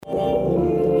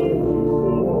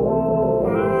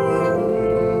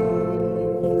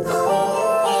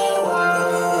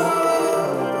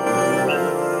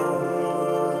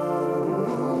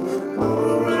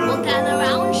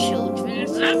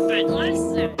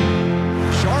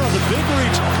Big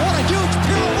reach. What a huge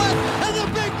pirouette. And the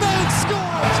big man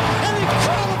scores. An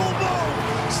incredible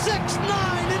move.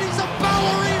 6'9", and he's a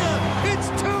ballerina.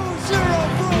 It's 2-0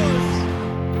 Bruins.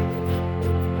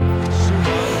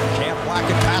 Can't block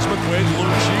it past McQuaid.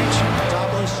 Lucic. Top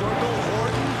of the circle.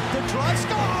 Horton. The drive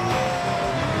score.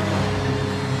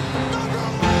 The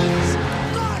Bruins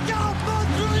knock out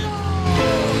Montreal.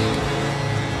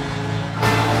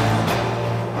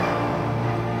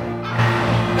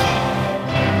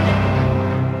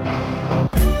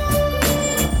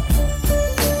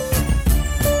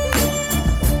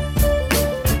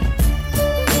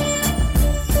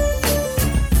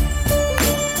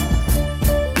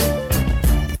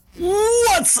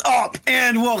 What's up,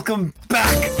 and welcome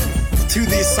back to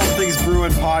the Something's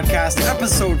Bruin podcast,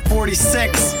 episode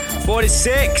 46.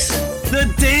 46.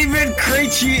 The David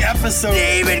Krejci episode.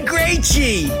 David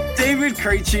Krejci. David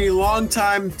Krejci,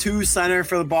 longtime two-center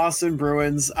for the Boston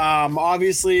Bruins.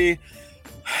 Obviously,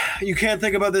 you can't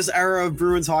think about this era of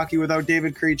Bruins hockey without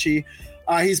David Krejci.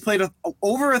 He's played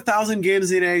over 1,000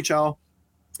 games in the NHL.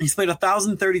 He's played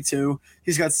 1,032.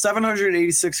 He's got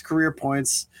 786 career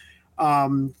points.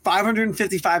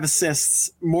 555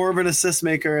 assists, more of an assist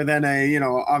maker than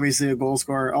obviously a goal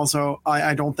scorer. Also,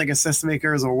 I don't think assist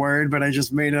maker is a word, but I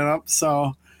just made it up.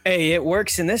 So, hey, it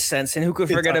works in this sense. And who could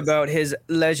forget about his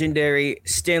legendary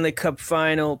Stanley Cup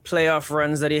final playoff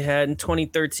runs that he had in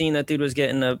 2013? That dude was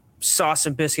getting the sauce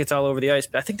and biscuits all over the ice.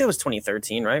 I think that was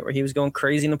 2013, right? Where he was going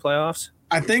crazy in the playoffs.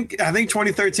 I think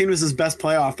 2013 was his best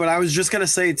playoff, but I was just going to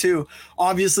say too,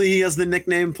 obviously he has the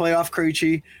nickname Playoff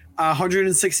Krejci.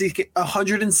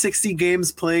 160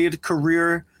 games played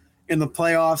career in the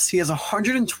playoffs. He has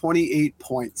 128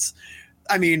 points.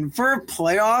 I mean, for a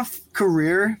playoff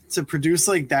career to produce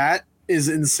like that is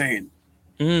insane.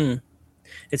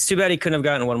 It's too bad he couldn't have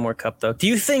gotten one more cup, though.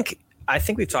 I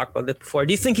think we've talked about this before.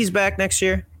 Do you think he's back next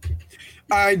year?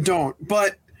 I don't,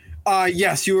 but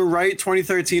yes, you were right.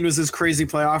 2013 was his crazy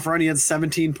playoff run. He had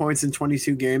 17 points in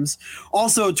 22 games.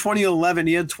 Also, 2011,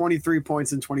 he had 23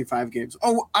 points in 25 games.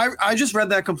 Oh, I just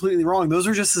read that completely wrong. Those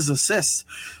are just his assists.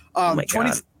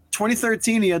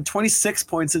 2013, he had 26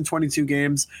 points in 22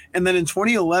 games. And then in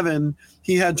 2011,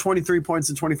 he had 23 points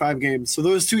in 25 games. So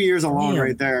those 2 years alone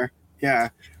right there. Yeah.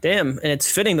 Damn. And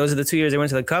it's fitting. Those are the 2 years they went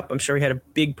to the Cup. I'm sure he had a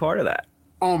big part of that.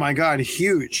 Oh, my God.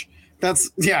 Huge.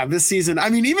 This season. I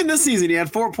mean, even this season, he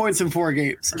had 4 points in 4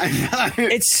 games.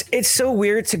 It's so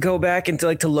weird to go back and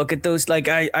to look at those. Like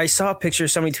I saw a picture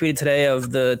somebody tweeted today of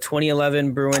the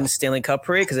 2011 Bruins Stanley Cup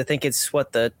parade, because I think it's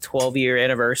the 12-year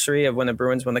anniversary of when the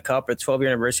Bruins won the Cup, or 12-year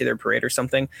anniversary of their parade or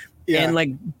something. Yeah. And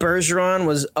like Bergeron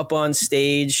was up on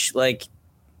stage, like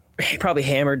probably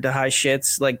hammered to high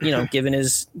shits, like, giving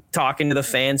his talking to the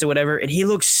fans or whatever, and he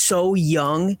looks so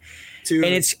young. Dude.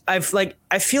 And I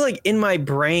feel like in my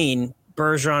brain,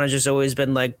 Bergeron has just always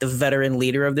been like the veteran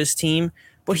leader of this team,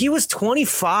 but he was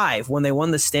 25 when they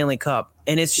won the Stanley Cup.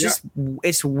 And it's just,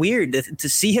 it's weird to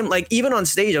see him, like, even on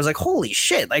stage. I was like, holy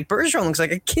shit, like Bergeron looks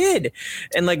like a kid.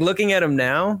 And like looking at him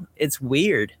now, it's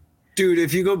weird. Dude,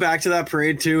 if you go back to that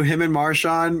parade too, him and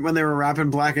Marchand, when they were rapping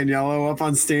Black and Yellow up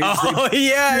on stage.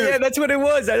 Yeah, that's what it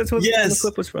was. That's what the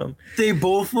clip was from. They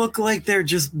both look like they're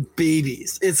just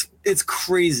babies. It's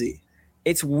crazy.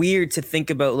 It's weird to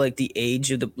think about like the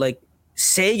age of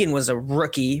Sagan was a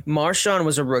rookie. Marchand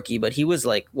was a rookie, but he was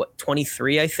like,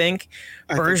 23, I think.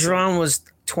 Bergeron was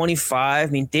 25.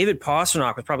 I mean, David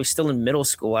Pastrnak was probably still in middle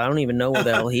school. I don't even know where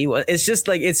the hell he was. It's just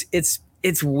like,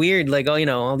 it's weird. Like,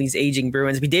 all these aging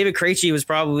Bruins. I mean, David Krejci was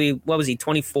probably,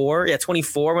 24? Yeah,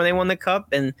 24 when they won the Cup.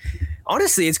 And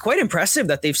honestly, it's quite impressive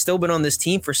that they've still been on this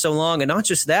team for so long. And not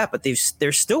just that, but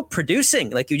they're still producing.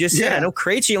 Like you just said, I know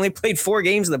Krejci only played 4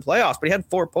 games in the playoffs, but he had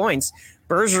 4 points.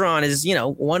 Bergeron is,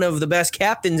 one of the best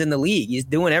captains in the league. He's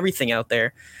doing everything out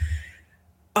there.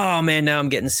 Oh man, now I'm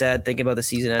getting sad thinking about the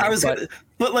season ending.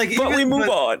 But we move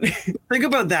on. Think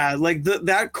about that. Like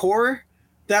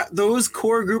those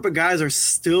core group of guys are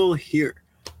still here.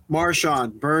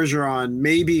 Marchand, Bergeron,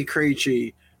 maybe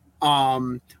Krejci.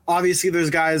 Obviously, there's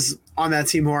guys on that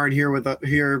team who aren't here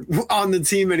on the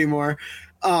team anymore.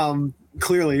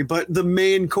 Clearly, but the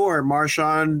main core,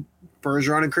 Marchand,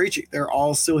 Bergeron, and Krejci, they're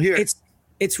all still here.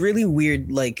 It's really weird,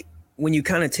 like when you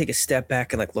kind of take a step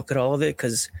back and like look at all of it,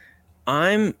 because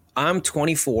I'm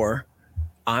 24.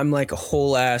 I'm like a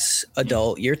whole ass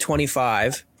adult. You're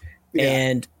 25,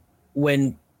 and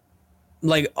when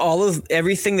like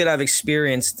everything that I've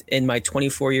experienced in my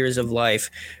 24 years of life,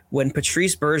 when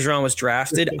Patrice Bergeron was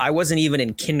drafted, I wasn't even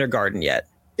in kindergarten yet.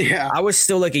 Yeah. I was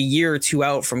still like a year or two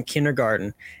out from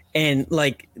kindergarten. And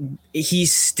like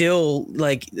he's still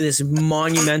like this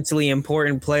monumentally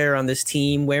important player on this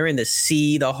team, wearing the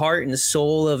C, the heart and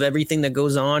soul of everything that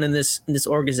goes on in this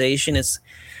organization. It's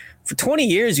for 20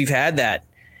 years you've had that,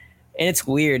 and it's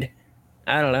weird.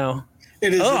 I don't know.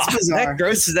 It is. It's bizarre. That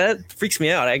gross. That freaks me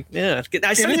out. I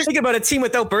started thinking about a team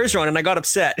without Bergeron, and I got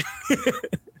upset.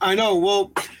 I know.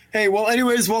 Well, hey. Well,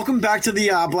 anyways, welcome back to the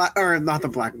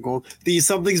the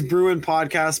Something's Bruin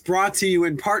podcast, brought to you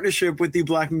in partnership with the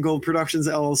Black and Gold Productions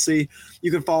LLC. You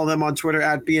can follow them on Twitter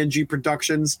at BNG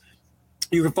Productions.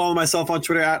 You can follow myself on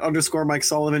Twitter at _Mike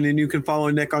Sullivan, and you can follow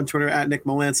Nick on Twitter at Nick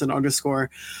Melanson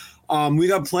 _. We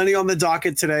got plenty on the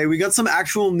docket today. We got some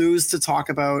actual news to talk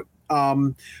about.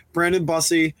 Brandon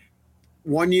Bussi,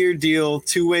 1-year deal,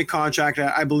 2-way contract.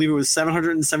 I believe it was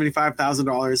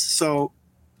 $775,000. So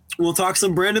we'll talk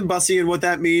some Brandon Bussi and what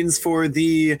that means for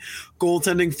the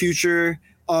goaltending future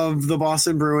of the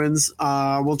Boston Bruins.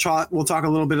 We'll talk a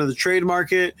little bit of the trade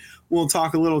market. We'll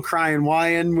talk a little Cryin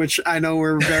Wyan, which I know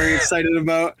we're very excited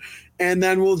about. And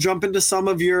then we'll jump into some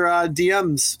of your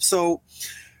DMs. So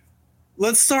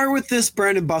let's start with this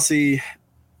Brandon Bussi.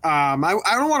 I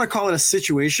don't want to call it a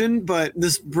situation, but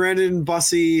this Brandon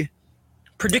Bussi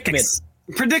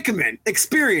predicament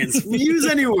experience. We use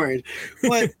any word.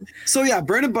 But so yeah,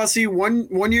 Brandon Bussi,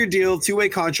 one-year deal, 2-way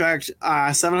contract,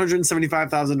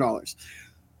 $775,000.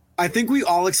 I think we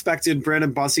all expected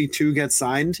Brandon Bussi to get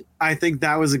signed. I think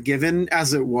that was a given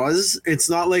as it was. It's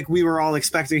not like we were all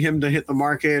expecting him to hit the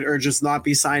market or just not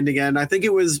be signed again. I think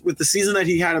it was with the season that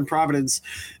he had in Providence,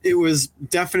 it was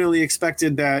definitely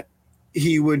expected that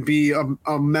he would be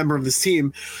a member of this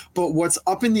team. But what's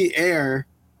up in the air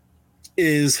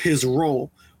is his role.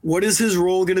 What is his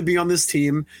role going to be on this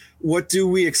team? What do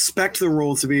we expect the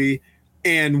role to be?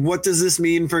 And what does this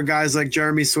mean for guys like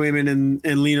Jeremy Swayman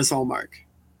and Linus Ullmark?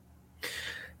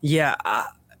 Yeah.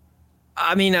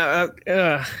 I mean, I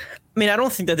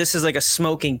don't think that this is like a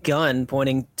smoking gun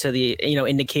pointing to the,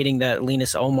 indicating that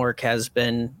Linus Ullmark has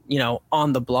been,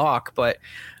 on the block, but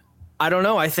I don't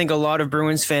know. I think a lot of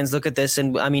Bruins fans look at this,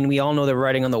 and I mean, we all know the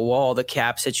writing on the wall, the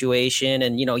cap situation,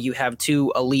 and you have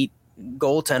 2 elite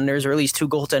goaltenders, or at least 2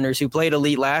 goaltenders who played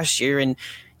elite last year, and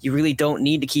you really don't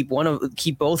need to keep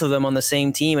both of them on the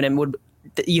same team. And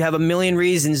you have a million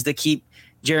reasons to keep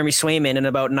Jeremy Swayman and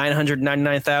about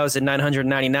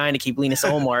 $999,999 to keep Linus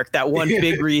Ullmark. That one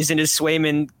big reason is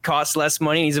Swayman costs less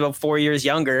money. And he's about 4 years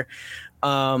younger.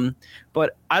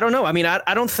 But I don't know. I mean,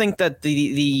 I don't think that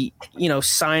the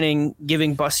signing,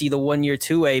 giving Bussi the 1-year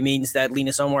 2-way means that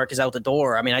Linus Ullmark is out the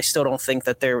door. I mean, I still don't think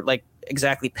that they're like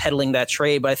exactly peddling that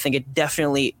trade, but I think it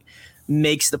definitely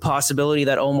makes the possibility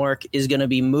that Ullmark is going to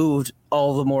be moved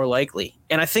all the more likely.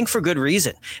 And I think for good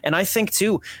reason. And I think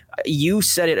too, you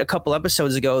said it a couple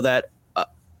episodes ago that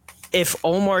if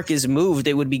Ullmark is moved,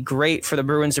 it would be great for the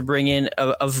Bruins to bring in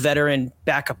a veteran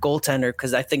backup goaltender,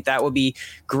 because I think that would be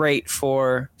great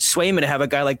for Swayman to have a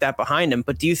guy like that behind him.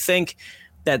 But do you think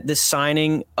that this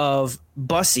signing of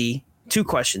Bussi, 2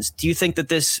 questions, do you think that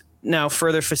this now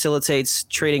further facilitates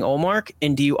trading Ullmark?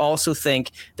 And do you also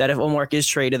think that if Ullmark is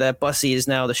traded, that Bussi is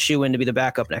now the shoe-in to be the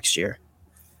backup next year?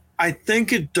 I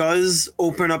think it does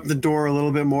open up the door a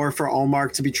little bit more for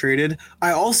Ullmark to be traded.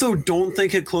 I also don't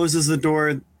think it closes the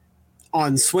door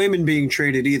on Swayman being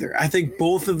traded either. I think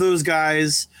both of those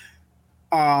guys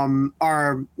are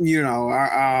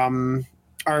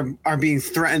being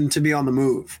threatened to be on the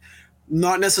move.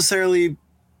 Not necessarily,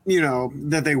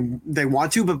 that they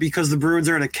want to, but because the Bruins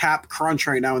are in a cap crunch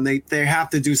right now and they have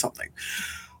to do something.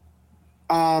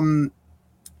 The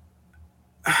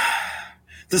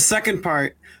second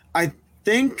part, I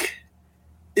think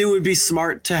it would be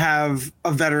smart to have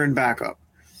a veteran backup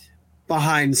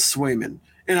behind Swayman.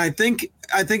 And I think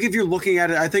if you're looking at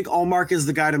it, I think Ullmark is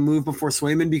the guy to move before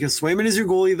Swayman, because Swayman is your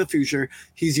goalie of the future.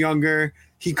 He's younger.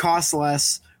 He costs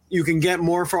less. You can get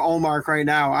more for Ullmark right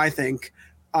now, I think.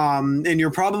 And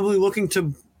you're probably looking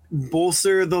to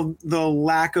bolster the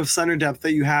lack of center depth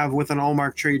that you have with an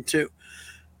Ullmark trade too.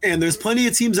 And there's plenty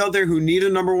of teams out there who need a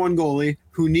number 1 goalie,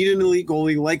 who need an elite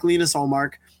goalie like Linus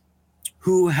Ullmark,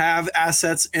 who have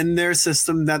assets in their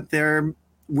system that they're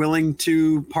willing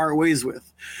to part ways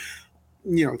with.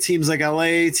 Teams like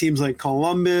LA, teams like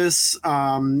Columbus,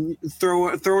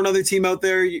 throw another team out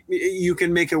there, you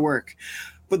can make it work.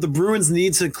 But the Bruins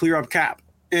need to clear up cap.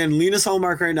 And Linus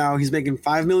Ullmark right now, he's making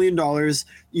 $5 million.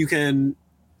 You can,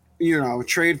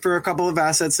 trade for a couple of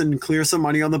assets and clear some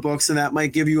money on the books, and that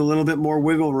might give you a little bit more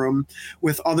wiggle room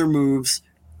with other moves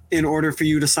in order for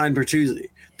you to sign Bertuzzi.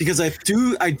 Because I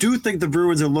do think the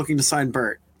Bruins are looking to sign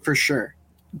Bert for sure.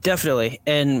 Definitely.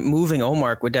 And moving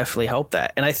Omar would definitely help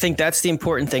that. And I think that's the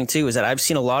important thing too, is that I've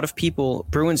seen a lot of people,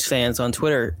 Bruins fans on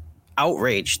Twitter,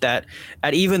 outraged that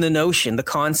at even the notion, the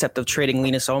concept of trading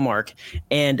Linus Ullmark.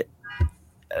 And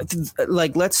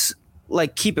like, let's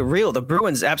like keep it real. The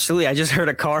Bruins, absolutely. I just heard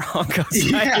a car honk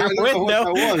outside your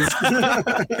window.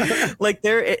 Like,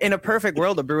 they're in a perfect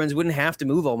world, the Bruins wouldn't have to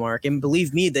move Ullmark. And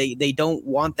believe me, they don't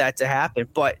want that to happen.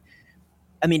 But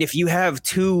I mean, if you have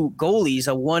two goalies,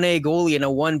 a 1A goalie and a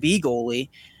 1B goalie,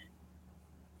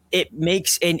 it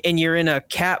makes and you're in a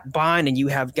cap bind and you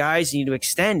have guys you need to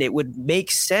extend, it would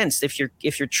make sense if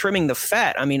you're trimming the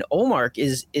fat. I mean, Ullmark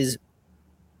is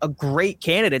a great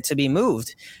candidate to be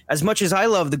moved. As much as I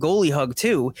love the goalie hug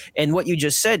too, and what you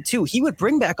just said too, he would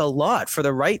bring back a lot for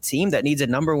the right team that needs a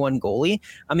number one goalie.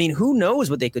 I mean, who knows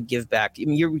what they could give back? I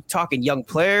mean, you're talking young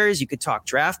players, you could talk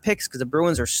draft picks because the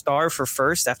Bruins are starved for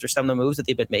first after some of the moves that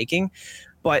they've been making.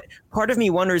 But part of me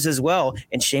wonders as well,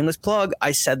 and shameless plug,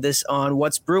 I said this on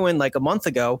What's Bruin like a month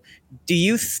ago. Do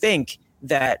you think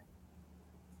that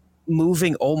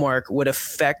moving Ullmark would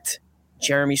affect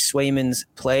Jeremy Swayman's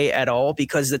play at all?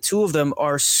 Because the two of them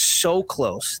are so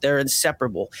close. They're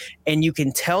inseparable. And you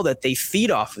can tell that they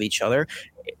feed off of each other.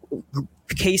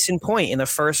 Case in point, in the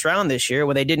first round this year,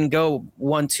 when they didn't go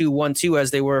 1-2, 1-2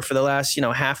 as they were for the last,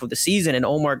 half of the season, and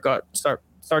Ullmark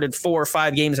started 4 or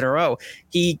 5 games in a row,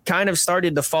 he kind of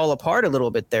started to fall apart a little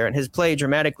bit there, and his play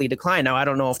dramatically declined. Now, I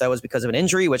don't know if that was because of an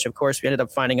injury, which of course we ended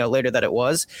up finding out later that it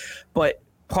was. But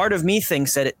part of me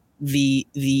thinks that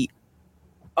the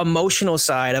emotional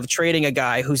side of trading a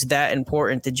guy who's that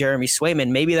important to Jeremy Swayman,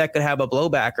 maybe that could have a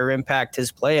blowback or impact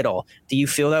his play at all. Do you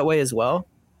feel that way as well?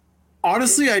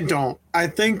 Honestly, I don't. I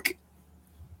think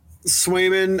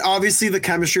Swayman, obviously the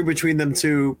chemistry between them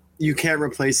two, you can't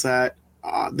replace that.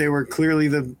 They were probably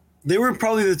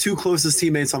the two closest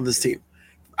teammates on this team.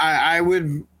 I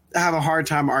would have a hard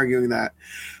time arguing that.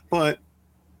 But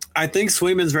I think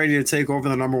Swayman's ready to take over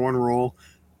the number one role.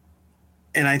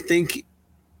 And I think,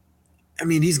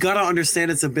 he's got to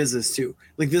understand it's a business too.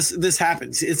 Like this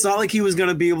happens. It's not like he was going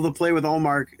to be able to play with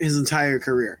Ullmark his entire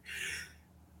career.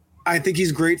 I think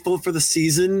he's grateful for the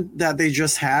season that they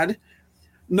just had.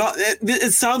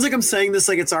 It sounds like I'm saying this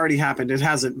like it's already happened. It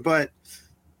hasn't, but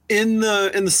in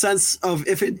the sense of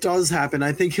if it does happen,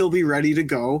 I think he'll be ready to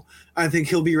go. I think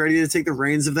he'll be ready to take the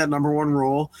reins of that number one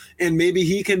role, and maybe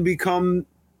he can become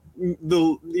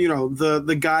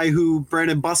the guy who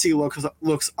Brandon Bussey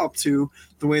looks up to,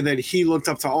 the way that he looked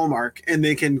up to Ullmark, and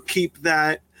they can keep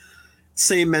that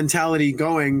same mentality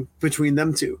going between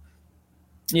them two.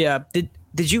 Yeah.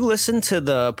 Did you listen to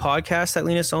the podcast that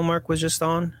Linus Ullmark was just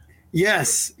on?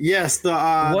 Yes.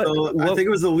 I think it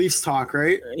was the Leafs talk,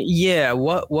 right? Yeah.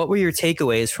 What were your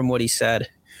takeaways from what he said?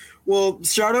 Well,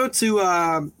 shout out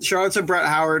to Brett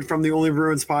Howard from the Only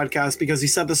Bruins podcast, because he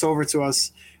sent this over to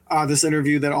us, this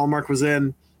interview that Ullmark was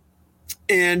in,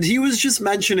 and he was just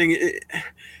mentioning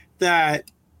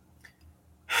that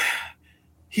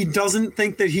he doesn't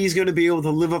think that he's going to be able to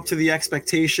live up to the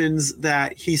expectations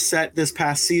that he set this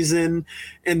past season,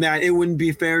 and that it wouldn't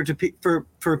be fair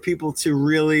for people to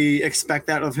really expect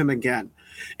that of him again.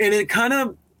 And it kind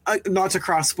of, not to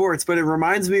cross sports, but it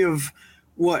reminds me of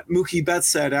what Mookie Betts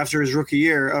said after his rookie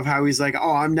year, of how he's like,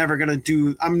 I'm never going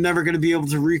to be able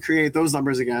to recreate those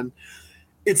numbers again.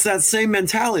 It's that same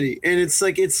mentality. And it's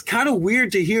like, it's kind of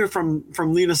weird to hear from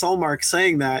Linus Ullmark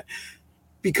saying that,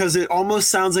 because it almost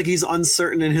sounds like he's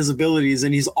uncertain in his abilities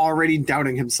and he's already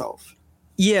doubting himself.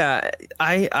 Yeah,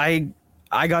 I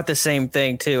got the same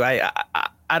thing too.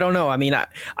 I don't know.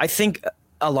 I think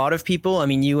a lot of people,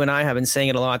 you and I have been saying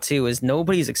it a lot too, is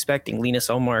nobody's expecting Linus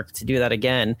Ullmark to do that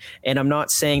again. And I'm not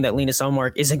saying that Linus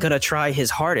Ullmark isn't going to try his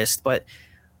hardest, but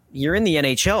you're in the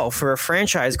NHL. For a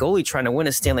franchise goalie trying to win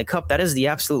a Stanley Cup, that is the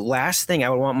absolute last thing I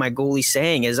would want my goalie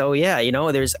saying is,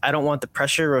 I don't want the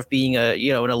pressure of being an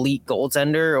elite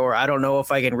goaltender, or I don't know if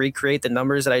I can recreate the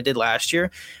numbers that I did last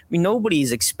year.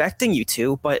 Nobody's expecting you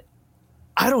to, but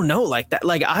I don't know, like that.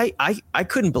 Like I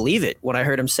couldn't believe it when I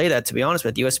heard him say that, to be honest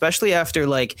with you, especially after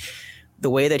like the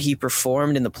way that he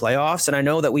performed in the playoffs. And I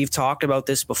know that we've talked about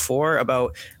this before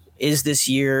about, was this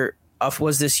year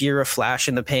a flash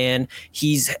in the pan?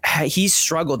 He's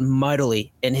struggled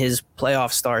mightily in his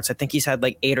playoff starts. I think he's had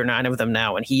like 8 or 9 of them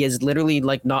now, and he has literally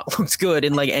like not looked good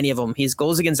in like any of them. His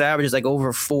goals against average is like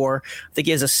over 4. I think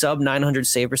he has a sub 900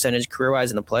 save percentage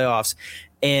career-wise in the playoffs,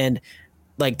 and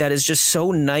like that is just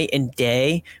so night and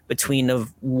day between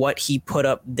of what he put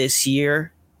up this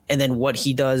year and then what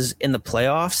he does in the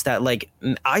playoffs, that like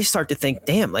I start to think,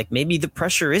 damn, like maybe the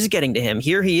pressure is getting to him.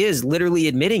 Here he is literally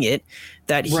admitting it,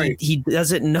 that he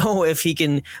doesn't know if he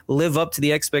can live up to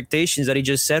the expectations that he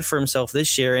just set for himself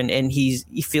this year. And he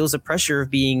feels the pressure of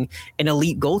being an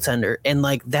elite goaltender. And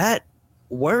like that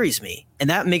worries me. And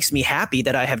that makes me happy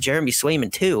that I have Jeremy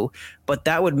Swayman too, but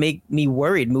that would make me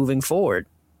worried moving forward.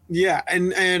 Yeah.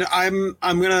 And I'm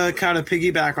going to kind of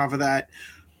piggyback off of that.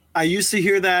 I used to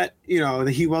hear that,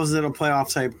 that he wasn't a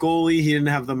playoff type goalie. He didn't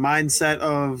have the mindset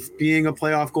of being a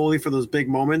playoff goalie for those big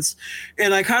moments.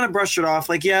 And I kind of brushed it off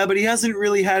like, yeah, but he hasn't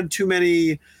really had too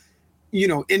many,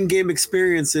 in-game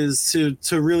experiences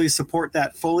to really support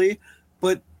that fully.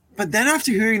 But then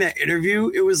after hearing that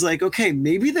interview, it was like, okay,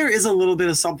 maybe there is a little bit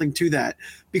of something to that,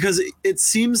 because it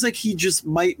seems like he just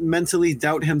might mentally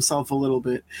doubt himself a little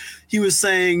bit. He was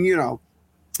saying,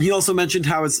 he also mentioned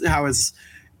how it's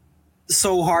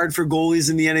so hard for goalies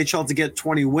in the NHL to get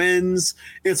 20 wins.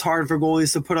 It's hard for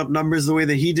goalies to put up numbers the way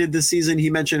that he did this season. He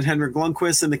mentioned Henrik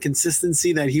Lundqvist and the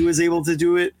consistency that he was able to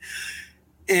do it.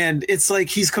 And it's like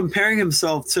he's comparing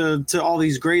himself to all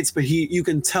these greats, but you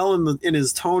can tell in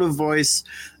his tone of voice,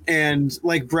 and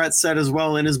like Brett said as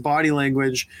well, in his body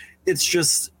language, it's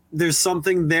just there's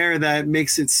something there that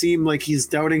makes it seem like he's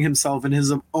doubting himself and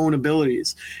his own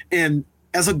abilities. And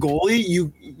as a goalie,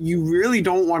 you really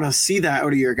don't want to see that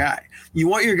out of your guy. You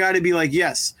want your guy to be like,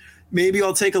 yes, maybe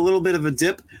I'll take a little bit of a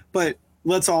dip, but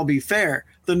let's all be fair.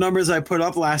 The numbers I put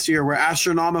up last year were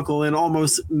astronomical, and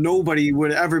almost nobody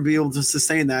would ever be able to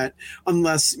sustain that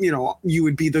unless, you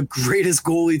would be the greatest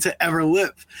goalie to ever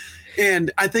live.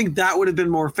 And I think that would have been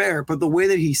more fair. But the way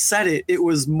that he said it, it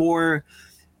was more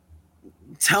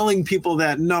telling people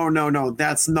that, no,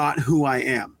 that's not who I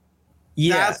am.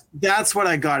 Yeah. That's what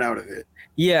I got out of it.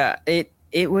 Yeah,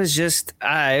 it was just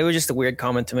a weird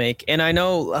comment to make. And I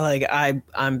know, like,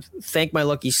 I'm thank my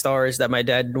lucky stars that my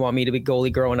dad didn't want me to be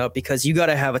goalie growing up, because you got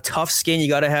to have a tough skin. You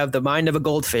got to have the mind of a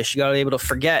goldfish. You got to be able to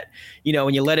forget,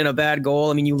 when you let in a bad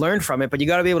goal. I mean, you learn from it, but you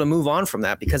got to be able to move on from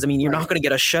that, because, I mean, you're not going to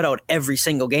get a shutout every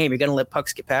single game. You're going to let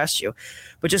pucks get past you.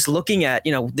 But just looking at,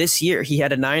 this year, he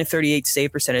had a .938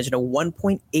 save percentage and a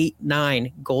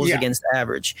 1.89 goals against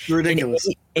average. Ridiculous.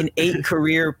 In eight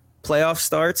career playoff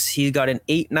starts, he got an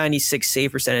 .896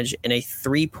 save percentage and a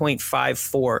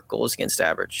 3.54 goals against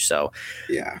average. So,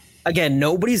 yeah, again,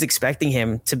 nobody's expecting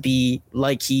him to be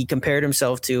like he compared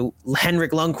himself to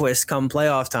Henrik Lundqvist come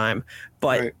playoff time.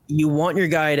 But you want your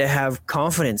guy to have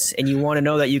confidence, and you want to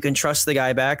know that you can trust the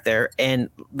guy back there. And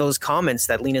those comments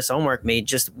that Linus Ullmark made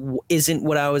just isn't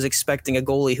what I was expecting a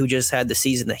goalie who just had the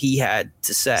season that he had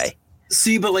to say.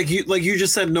 See, but like you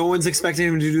just said, no one's expecting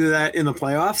him to do that in the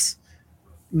playoffs.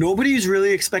 Nobody's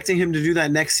really expecting him to do that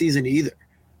next season either.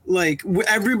 Like,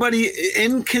 everybody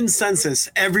in consensus,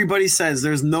 everybody says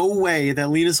there's no way that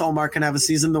Linus Ullmark can have a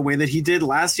season the way that he did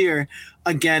last year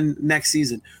again next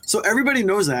season. So everybody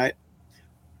knows that.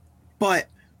 But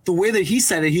the way that he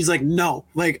said it, he's like, no,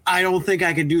 like, I don't think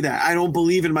I can do that. I don't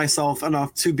believe in myself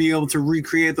enough to be able to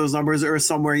recreate those numbers or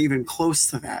somewhere even close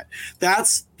to that.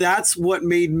 That's what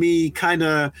made me kind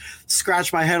of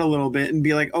scratch my head a little bit and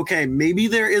be like, okay, maybe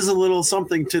there is a little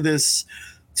something to this,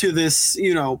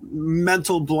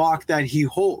 mental block that he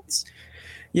holds.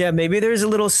 Yeah, maybe there's a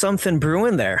little something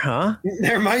brewing there, huh?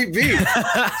 There might be.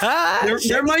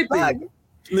 there might be.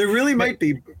 There really might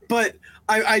be. But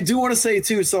I do want to say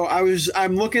too, so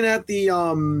I'm looking at the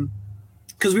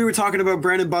because we were talking about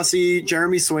Brandon Bussey,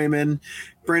 Jeremy Swayman,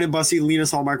 Brandon Bussey,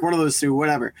 Linus Ullmark, one of those two,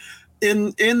 whatever.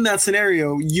 In that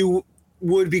scenario, you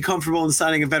would be comfortable in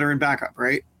signing a veteran backup,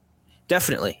 right?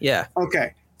 Definitely, yeah.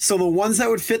 Okay. So the ones that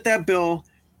would fit that bill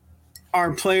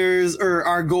are players or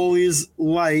are goalies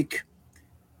like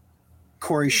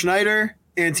Corey Schneider,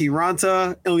 Antti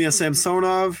Ranta, Ilya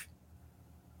Samsonov,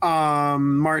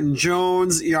 Martin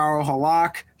Jones, Jaro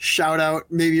Halak, shout out,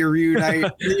 maybe a reunite,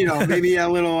 maybe a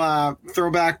little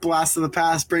throwback blast of the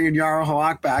past, bringing Jaro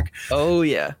Halak back. Oh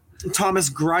yeah.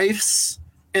 Thomas Greifs,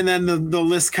 and then the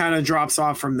list kind of drops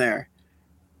off from there.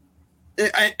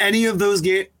 Any of those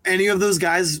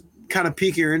guys kind of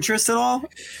pique your interest at all?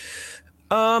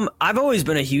 I've always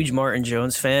been a huge Martin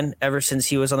Jones fan ever since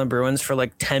he was on the Bruins for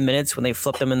like 10 minutes when they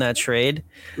flipped him in that trade.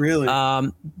 Really?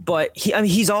 But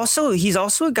he's also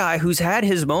a guy who's had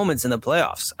his moments in the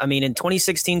playoffs. I mean, in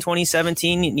 2016,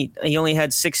 2017, he only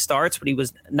had 6 starts, but he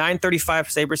was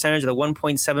 .935 save percentage with a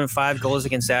 1.75 goals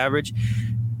against average.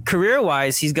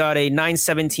 Career-wise, he's got a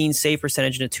 .917 save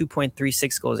percentage and a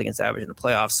 2.36 goals against average in the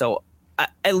playoffs. So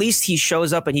at least he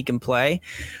shows up and he can play.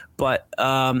 But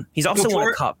he's also won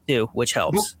a cup too, which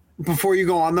helps. Before you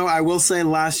go on, though, I will say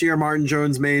last year Martin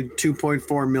Jones made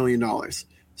 $2.4 million.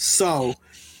 So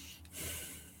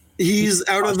He's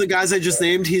out of the guys I just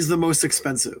named, he's the most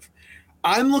expensive.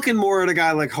 I'm looking more at a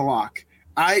guy like Halak.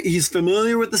 He's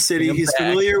familiar with the city. He's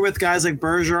familiar with guys like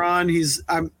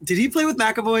Bergeron. Did he play with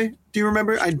McAvoy? Do you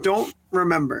remember? I don't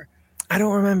remember. I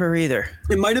don't remember either.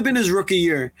 It might have been his rookie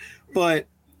year, but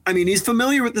I mean, he's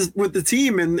familiar with the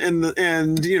team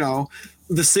and you know,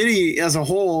 the city as a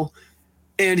whole.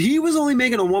 And he was only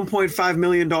making a $1.5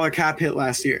 million cap hit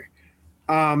last year.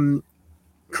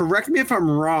 Correct me if I'm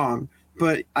wrong,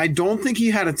 but I don't think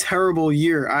he had a terrible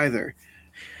year either.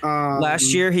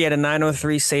 Last year, he had a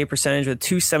 .903 save percentage with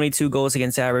 272 goals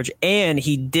against average, and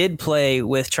he did play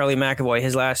with Charlie McAvoy.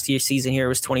 His last year season here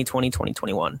was 2020,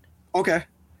 2021. Okay.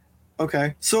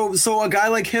 So a guy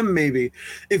like him, maybe,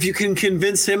 if you can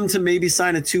convince him to maybe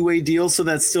sign a two-way deal so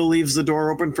that still leaves the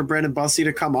door open for Brandon Bussi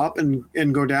to come up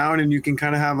and go down, and you can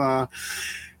kind of have a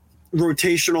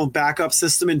rotational backup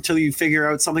system until you figure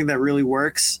out something that really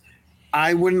works.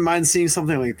 I wouldn't mind seeing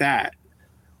something like that.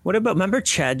 What about, remember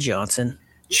Chad Johnson?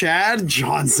 Chad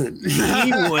Johnson.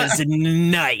 He was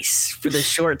nice for the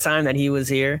short time that he was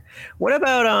here. What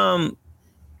about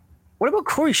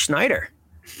Corey Schneider?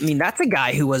 I mean, that's a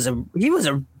guy who was a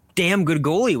damn good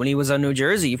goalie when he was on New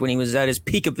Jersey, when he was at his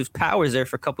peak of his powers there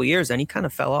for a couple of years, and he kind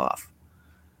of fell off.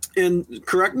 And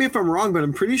correct me if I'm wrong, but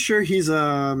I'm pretty sure he's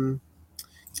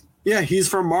he's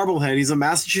from Marblehead. He's a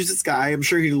Massachusetts guy. I'm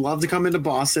sure he'd love to come into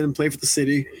Boston and play for the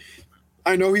city.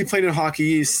 I know he played at Hockey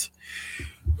East.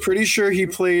 Pretty sure he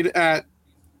played at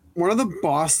one of the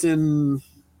Boston.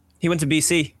 He went to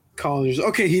BC colleges.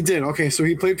 Okay, he did. Okay, so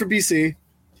he played for BC.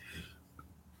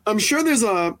 I'm sure there's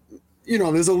a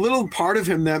little part of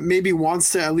him that maybe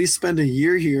wants to at least spend a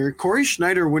year here. Corey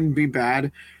Schneider wouldn't be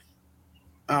bad.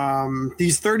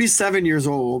 He's 37 years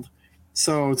old.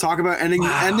 So talk about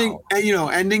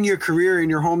ending your career in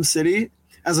your home city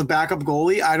as a backup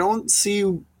goalie. I don't see,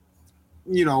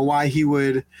 why he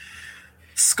would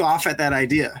scoff at that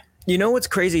idea. You know what's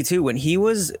crazy too? When he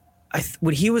was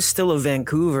still a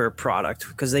Vancouver product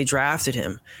because they drafted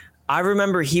him. I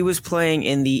remember he was playing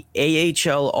in the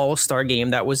AHL All-Star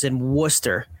game that was in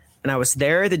Worcester, and I was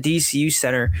there at the DCU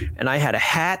Center, and I had a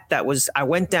hat I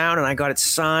went down and I got it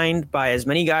signed by as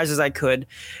many guys as I could,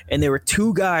 and there were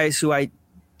two guys who I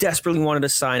desperately wanted to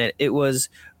sign it. It was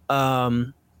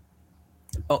Claude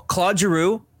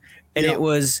Giroux, and it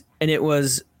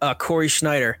was Corey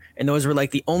Schneider, and those were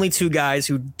like the only two guys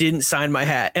who didn't sign my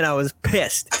hat, and I was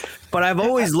pissed. But I've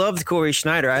always loved Corey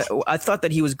Schneider. I thought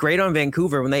that he was great on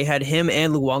Vancouver when they had him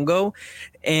and Luongo,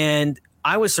 and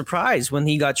I was surprised when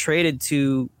he got traded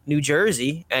to New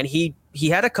Jersey, and he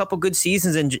had a couple good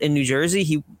seasons in New Jersey.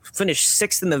 He finished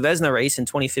sixth in the Vezina race in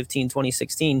 2015,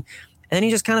 2016, and then he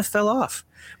just kind of fell off.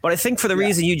 But I think for the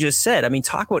reason you just said, I mean,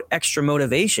 talk about extra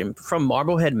motivation from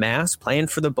Marblehead, Mass, playing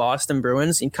for the Boston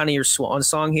Bruins and kind of your swan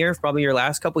song here, probably your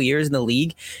last couple of years in the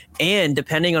league. And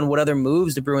depending on what other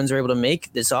moves the Bruins are able to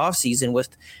make this offseason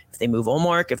with, if they move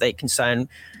Ullmark, if they can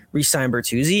re-sign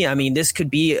Bertuzzi, I mean, this could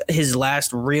be his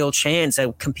last real chance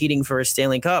at competing for a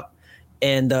Stanley Cup.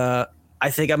 And I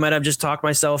think I might have just talked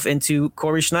myself into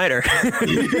Corey Schneider.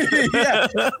 Yeah,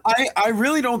 I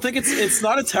really don't think it's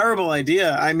not a terrible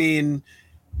idea. I mean,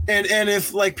 and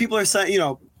if like people are saying,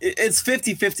 it's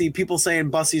 50-50, people saying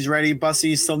Bussi's ready,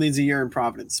 Bussi still needs a year in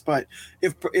Providence. But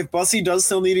if Bussi does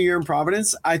still need a year in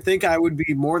Providence, I think I would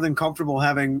be more than comfortable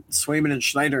having Swayman and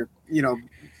Schneider,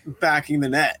 backing the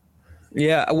net.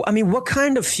 Yeah, I mean, what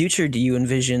kind of future do you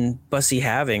envision Bussi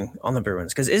having on the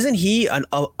Bruins? Because isn't he a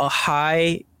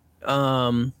high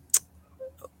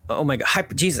oh my God,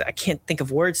 Jesus, I can't think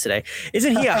of words today.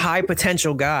 Isn't he a high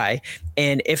potential guy?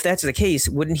 And if that's the case,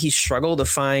 wouldn't he struggle to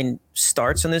find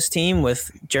starts on this team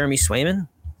with Jeremy Swayman?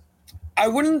 I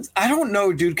don't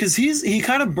know, dude, because he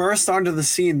kind of burst onto the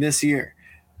scene this year.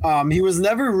 He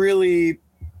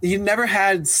never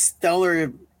had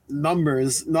stellar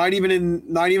numbers, not even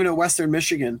at Western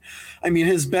Michigan. I mean,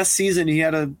 his best season, he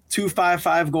had a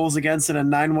 2.55 goals against and a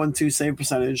 9.12 save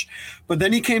percentage. But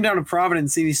then he came down to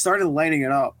Providence and he started lighting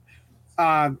it up.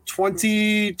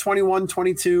 20, 21,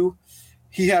 22,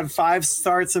 he had 5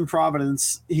 starts in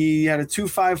Providence. He had a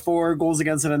 2.54 goals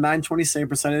against and a 9.20 save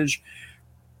percentage,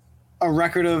 a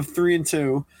record of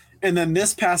 3-2. And then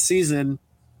this past season,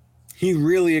 he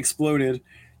really exploded.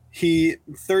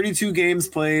 32 games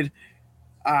played,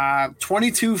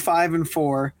 22,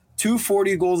 5-4,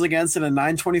 240 goals against and a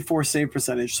 924 save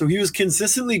percentage. So he was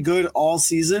consistently good all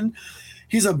season.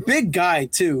 He's a big guy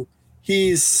too.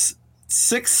 He's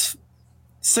 6'4",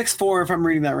 if I'm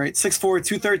reading that right. 6'4",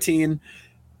 213,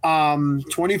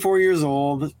 24 years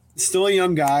old, still a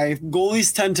young guy.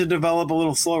 Goalies tend to develop a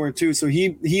little slower too. So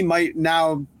he might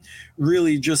now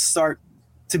really just start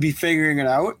to be figuring it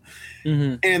out.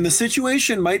 Mm-hmm. And the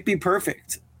situation might be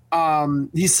perfect.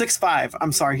 He's 6'5".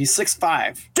 I'm sorry, he's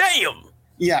 6'5". Damn.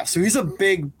 Yeah, so he's a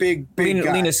big guy.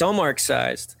 Linus Ullmark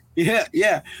sized.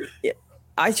 Yeah.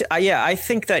 I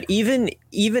think that even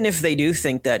if they do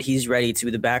think that he's ready to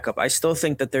be the backup, I still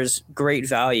think that there's great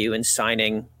value in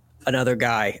signing another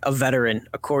guy, a veteran,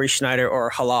 a Corey Schneider or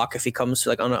a Halak if he comes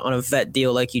like on a vet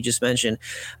deal like you just mentioned.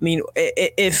 I mean,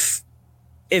 if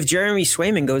Jeremy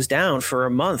Swayman goes down for a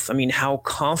month, I mean, how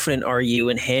confident are you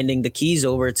in handing the keys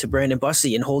over to Brandon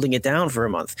Bussi and holding it down for a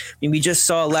month? I mean, we just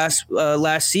saw this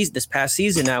past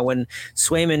season now when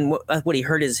Swayman, he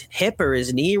hurt his hip or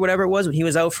his knee or whatever it was when he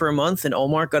was out for a month, and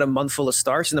Ullmark got a month full of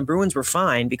starts, and the Bruins were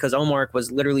fine because Ullmark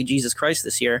was literally Jesus Christ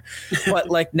this year. But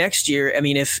like next year, I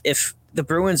mean, if the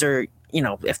Bruins are,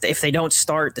 if they don't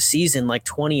start the season like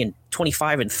 20 and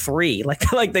 25 and 3,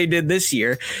 like they did this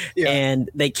year, and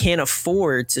they can't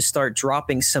afford to start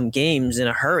dropping some games in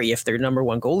a hurry if their number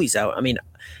one goalie's out. I mean,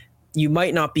 you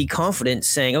might not be confident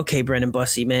saying, okay, Brandon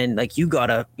Bussi, man, like you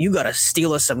gotta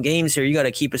steal us some games here. You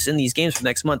gotta keep us in these games for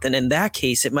next month. And in that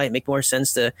case, it might make more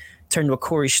sense to turn to a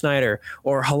Corey Schneider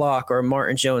or Halak or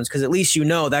Martin Jones, because at least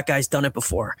that guy's done it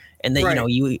before. And then,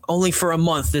 you only for a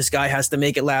month, this guy has to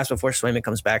make it last before Swayman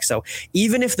comes back. So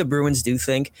even if the Bruins do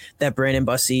think that Brandon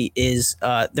Bussi is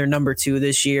their number 2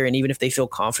 this year, and even if they feel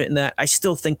confident in that, I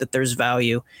still think that there's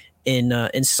value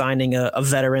in signing a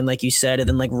veteran, like you said, and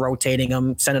then like rotating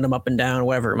them, sending them up and down,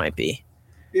 whatever it might be.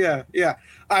 Yeah.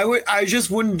 I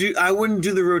wouldn't do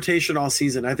the rotation all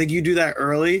season. I think you do that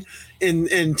early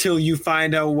until you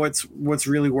find out what's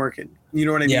really working. You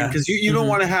know what I mean? Because you don't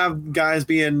want to have guys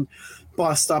being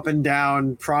bust up and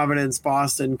down Providence,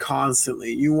 Boston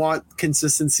constantly. You want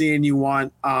consistency and you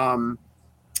want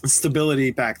stability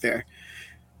back there.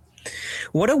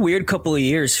 What a weird couple of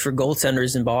years for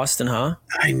goaltenders in Boston, huh?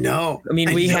 I know. I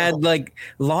mean, we had like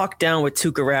lockdown with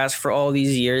Tuukka Rask for all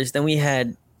these years. Then we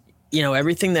had,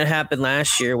 everything that happened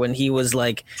last year when he was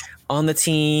like on the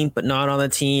team, but not on the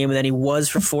team. And then he was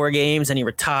for 4 games and he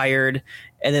retired.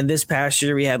 And then this past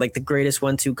year we had like the greatest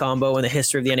 1-2 combo in the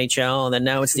history of the NHL. And then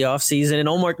now it's the off season and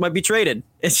Ullmark might be traded.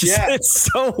 It's just,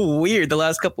 it's so weird. The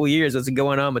last couple of years, what's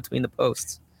going on between the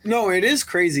posts. No, it is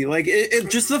crazy. Like it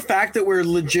just the fact that we're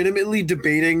legitimately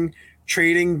debating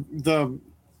trading the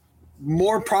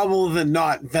more probable than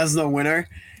not Vezina winner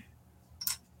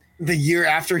the year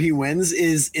after he wins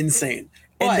is insane.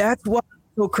 And that's why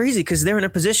it's so crazy, because they're in a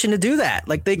position to do that.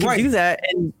 Like they can do that.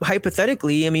 And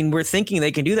hypothetically, I mean, we're thinking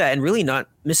they can do that and really not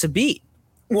miss a beat.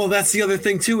 Well, that's the other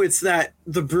thing, too. It's that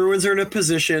the Bruins are in a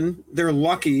position, they're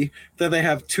lucky that they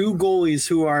have 2 goalies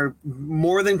who are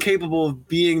more than capable of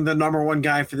being the number 1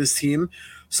 guy for this team.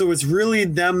 So it's really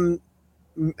them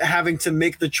having to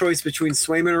make the choice between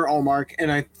Swayman or Ullmark.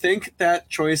 And I think that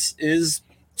choice is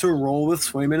to roll with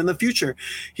Swayman in the future.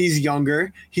 He's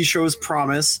younger. He shows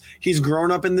promise. He's grown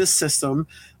up in this system.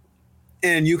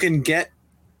 And you can get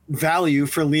value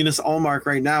for Linus Ullmark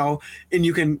right now,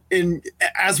 and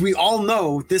as we all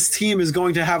know, this team is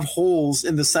going to have holes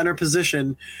in the center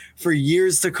position for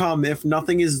years to come if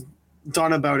nothing is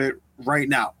done about it right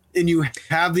now. And you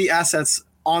have the assets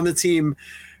on the team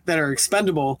that are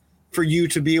expendable for you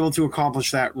to be able to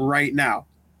accomplish that right now.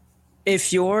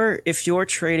 If you're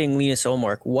trading Linus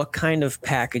Ullmark, what kind of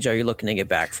package are you looking to get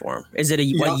back for him? Is it a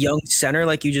young center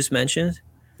like you just mentioned?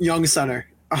 Young center,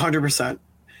 100%.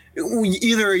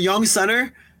 Either a young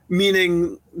center,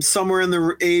 meaning somewhere in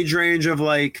the age range of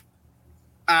like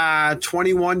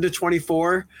 21 to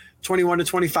 24, 21 to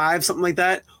 25, something like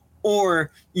that, or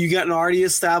you get an already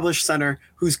established center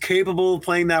who's capable of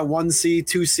playing that 1C,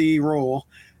 2C role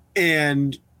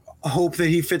and hope that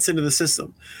he fits into the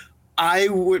system. I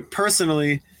would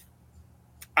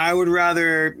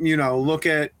rather, look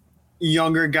at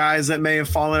younger guys that may have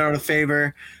fallen out of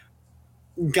favor,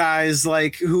 guys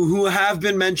like who have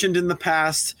been mentioned in the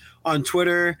past on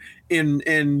Twitter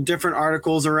in different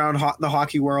articles around the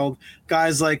hockey world,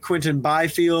 guys like Quinton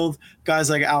Byfield, guys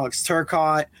like Alex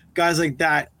Turcotte, guys like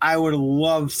that. I would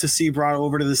love to see brought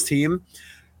over to this team.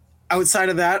 Outside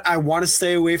of that, I want to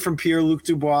stay away from Pierre-Luc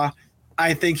Dubois.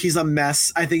 I think he's a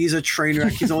mess. I think he's a train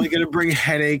wreck. He's only going to bring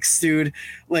headaches, dude.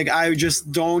 Like, I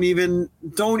just don't even.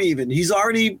 He's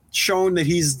already shown that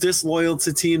he's disloyal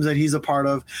to teams that he's a part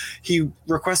of. He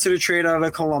requested a trade out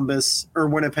of Columbus or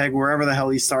Winnipeg, wherever the hell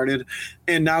he started.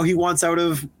 And now he wants out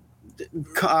of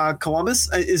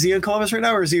Columbus. Is he in Columbus right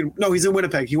now, or is he? No, he's in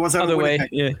Winnipeg. He wants out of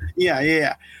Winnipeg.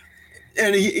 Yeah.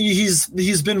 And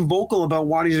he's been vocal about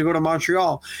wanting to go to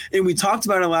Montreal. And we talked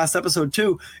about it last episode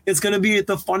too. It's going to be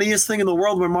the funniest thing in the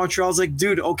world when Montreal's like,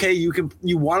 dude, okay, you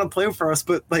want to play for us,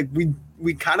 but like we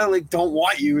we kind of like don't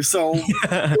want you. So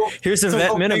here's a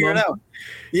vet minimum.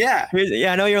 Yeah.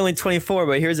 I know you're only 24,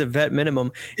 but here's a vet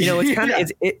minimum. You know, it's kind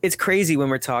of it's crazy when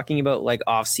we're talking about like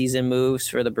off-season moves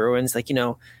for the Bruins. Like, you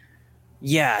know,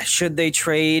 should they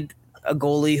trade a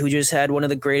goalie who just had one of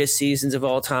the greatest seasons of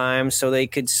all time so they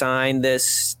could sign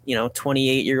this, you know,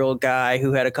 28-year-old guy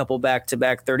who had a couple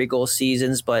back-to-back 30-goal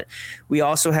seasons? But we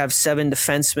also have 7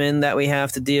 defensemen that we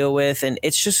have to deal with, and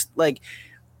it's just like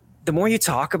the more you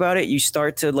talk about it, you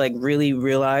start to like really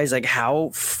realize like how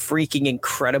freaking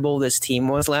incredible this team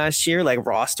was last year, like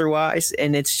roster-wise,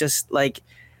 and it's just like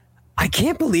I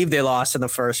can't believe they lost in the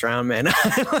first round, man.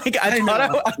 Like I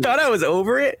thought I was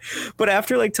over it, but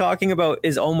after like talking about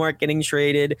is Ullmark getting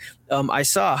traded, I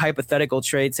saw a hypothetical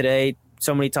trade today.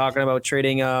 Somebody talking about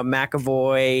trading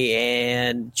McAvoy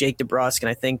and Jake DeBrusk, and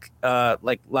I think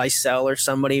like Lysell or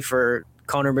somebody for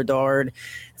Connor Bedard.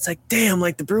 It's like, damn,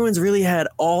 like the Bruins really had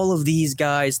all of these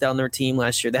guys down their team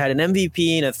last year. They had an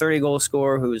MVP and a 30-goal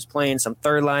scorer who was playing some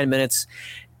third line minutes,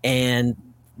 and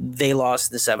they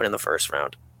lost the 7 in the first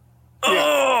round. Yeah.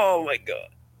 Oh my god.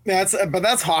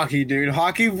 That's hockey, dude.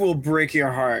 Hockey will break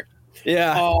your heart.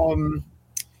 Yeah.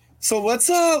 So let's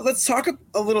talk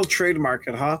a little trade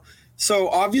market, huh? So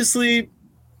obviously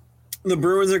the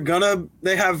Bruins are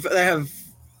they have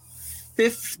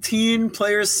 15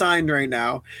 players signed right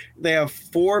now. They have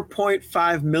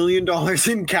 $4.5 million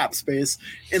in cap space,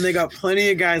 and they got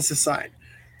plenty of guys to sign.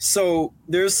 So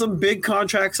there's some big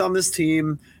contracts on this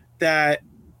team that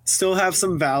still have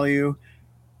some value.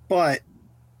 But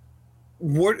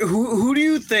who do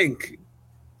you think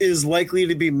is likely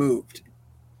to be moved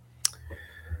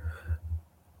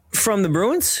from the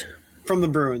Bruins? From the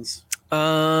Bruins.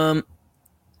 Give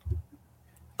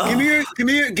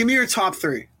me your top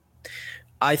 3.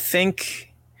 I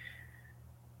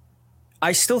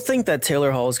still think that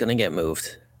Taylor Hall is going to get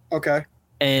moved. Okay.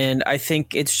 And I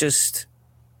think it's just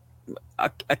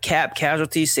a cap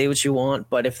casualty, say what you want,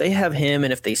 but if they have him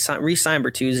and if they re-sign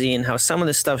Bertuzzi and how some of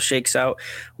this stuff shakes out,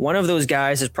 one of those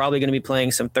guys is probably going to be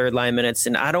playing some third line minutes,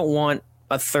 and I don't want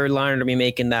a third liner to be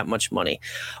making that much money.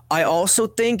 I also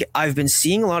think I've been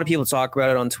seeing a lot of people talk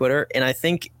about it on Twitter, and I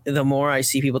think the more I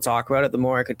see people talk about it, the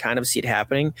more I could kind of see it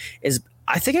happening, is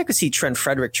I think I could see Trent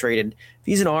Frederick traded. If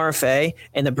he's an RFA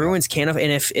and the Bruins can't,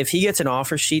 and if he gets an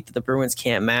offer sheet that the Bruins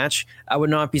can't match, I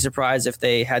would not be surprised if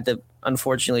they had to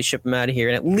unfortunately ship him out of here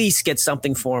and at least get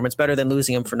something for him. It's better than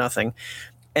losing him for nothing.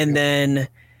 And then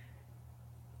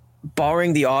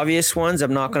barring the obvious ones,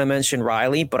 I'm not going to mention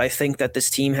Riley, but I think that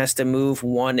this team has to move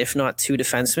 1, if not 2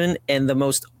 defensemen. And the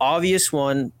most obvious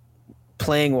one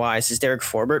playing wise is Derek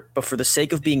Forbort. But for the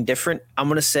sake of being different, I'm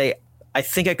going to say I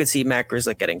think I could see Matt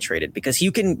Grzelcyk getting traded because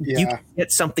you can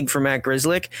get something for Matt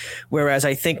Grzelcyk, whereas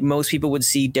I think most people would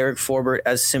see Derek Forbort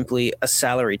as simply a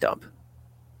salary dump.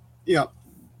 Yeah.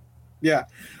 Yeah.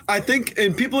 I think,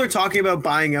 and people are talking about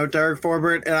buying out Derek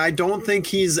Forbort, and I don't think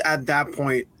he's at that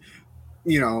point.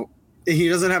 You know, he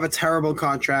doesn't have a terrible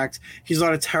contract. He's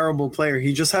not a terrible player.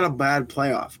 He just had a bad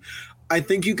playoff. I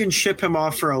think you can ship him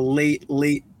off for a late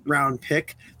round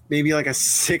pick, maybe like a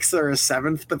 6th or a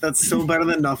 7th, but that's still better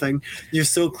than nothing. You're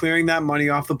still clearing that money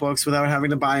off the books without having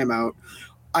to buy him out.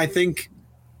 I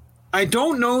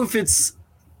don't know if it's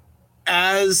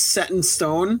as set in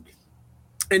stone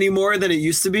anymore than it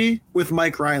used to be with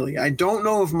Mike Riley. I don't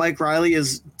know if Mike Riley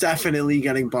is definitely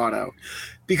getting bought out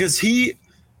because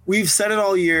we've said it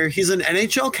all year, he's an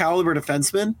NHL caliber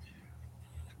defenseman.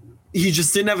 He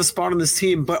just didn't have a spot on this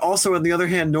team, but also on the other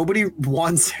hand, nobody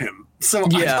wants him. So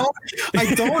yeah.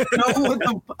 I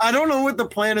don't know what the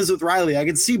plan is with Riley. I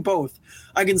can see both.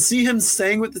 I can see him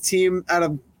staying with the team at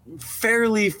a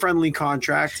fairly friendly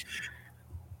contract,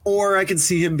 or I can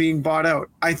see him being bought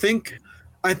out. I think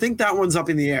that one's up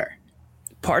in the air.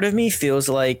 Part of me feels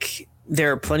like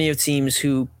there are plenty of teams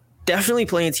who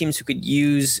could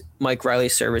use Mike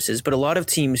Riley's services, but a lot of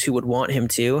teams who would want him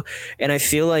too. And I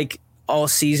feel like all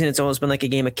season it's almost been like a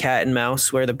game of cat and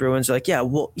mouse where the Bruins are like, yeah,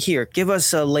 well, here, give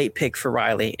us a late pick for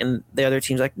Riley. And the other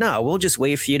team's like, no, we'll just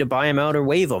wait for you to buy him out or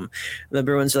waive him. And the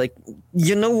Bruins are like,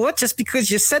 you know what? Just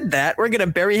because you said that, we're going to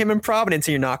bury him in Providence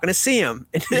and you're not going to see him.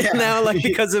 And now, like,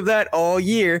 because of that all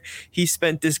year, he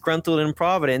spent disgruntled in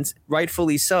Providence,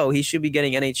 rightfully so. He should be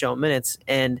getting NHL minutes.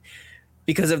 And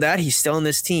because of that, he's still in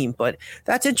this team. But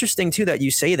that's interesting, too, that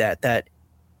you say that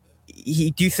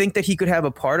do you think that he could have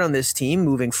a part on this team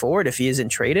moving forward if he isn't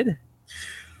traded?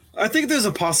 I think there's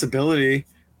a possibility.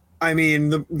 I mean,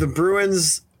 the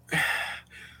Bruins,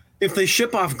 if they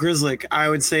ship off Grzelcyk, I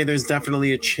would say there's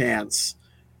definitely a chance.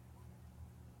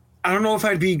 I don't know if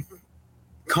I'd be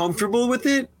comfortable with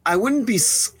it. I wouldn't be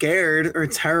scared or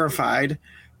terrified,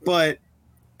 but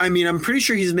I mean, I'm pretty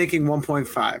sure he's making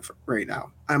 1.5 right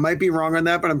now. I might be wrong on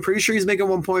that, but I'm pretty sure he's making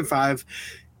 1.5.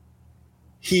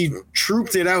 He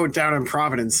trooped it out down in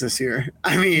Providence this year.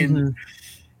 I mean,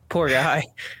 poor guy.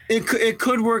 It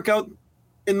could work out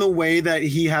in the way that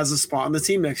he has a spot on the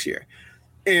team next year.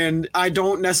 And I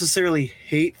don't necessarily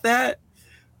hate that.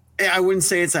 I wouldn't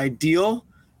say it's ideal,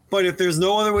 but if there's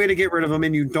no other way to get rid of him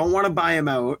and you don't want to buy him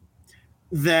out,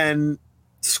 then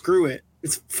screw it.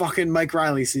 It's fucking Mike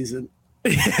Riley season.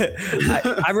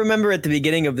 I remember at the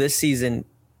beginning of this season,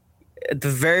 at the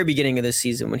very beginning of this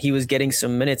season, when he was getting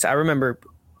some minutes, I remember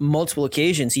multiple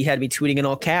occasions he had me tweeting in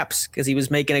all caps because he was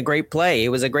making a great play. It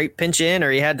was a great pinch in,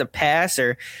 or he had to pass,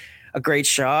 or a great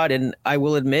shot. And I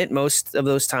will admit, most of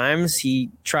those times he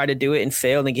tried to do it and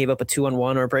failed and gave up a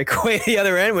 2-on-1 or a breakaway at the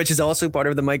other end, which is also part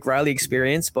of the Mike Riley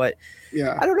experience. But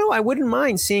yeah, I don't know. I wouldn't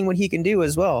mind seeing what he can do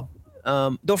as well.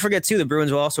 Don't forget too, the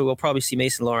Bruins will probably see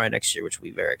Mason Lohrei next year, which will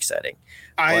be very exciting.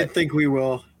 I think we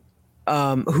will.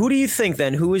 Who do you think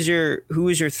then? Who is your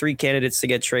 3 candidates to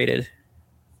get traded?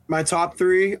 My top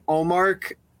 3: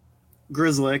 Ullmark,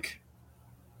 Grzelcyk,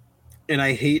 and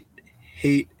I hate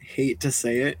to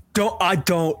say it.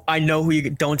 I know who you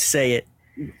don't say it.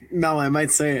 Mel, I might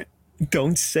say it.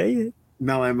 Don't say it.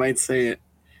 Mel, I might say it.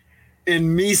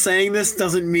 And me saying this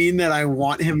doesn't mean that I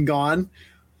want him gone,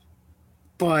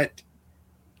 but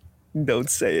don't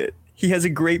say it. He has a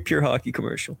great Pure Hockey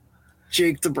commercial.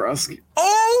 Jake DeBrusk.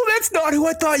 Oh, that's not who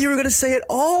I thought you were going to say at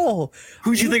all.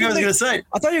 Who do you think I was going to say?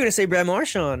 I thought you were going to say Brad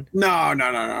Marchand. No.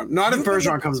 Not if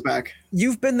Bergeron comes back.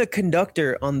 You've been the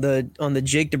conductor on the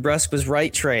Jake DeBrusk was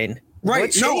right train. Right.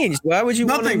 What changed? Why would you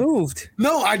want him moved?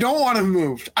 No, I don't want him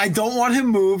moved.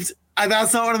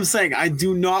 That's not what I'm saying. I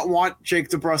do not want Jake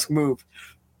DeBrusk moved.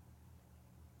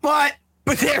 But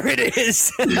there it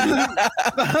is.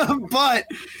 But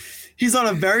he's on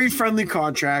a very friendly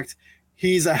contract.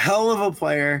 He's a hell of a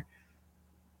player.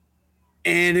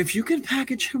 And if you can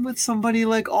package him with somebody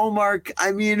like Ullmark,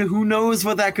 I mean, who knows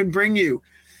what that could bring you?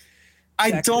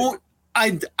 I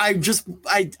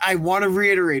want to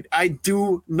reiterate, I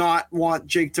do not want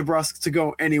Jake DeBrusk to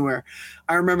go anywhere.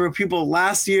 I remember people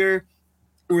last year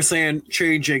were saying,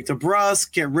 trade Jake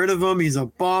DeBrusk, get rid of him. He's a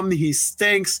bum. He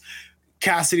stinks.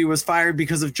 Cassidy was fired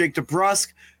because of Jake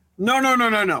DeBrusk.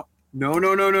 No.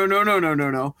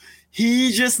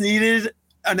 He just needed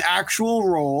an actual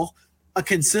role, a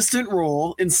consistent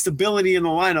role, and stability in the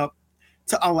lineup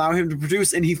to allow him to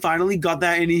produce. And he finally got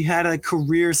that, and he had a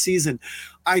career season.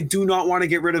 I do not want to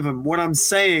get rid of him. What I'm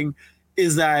saying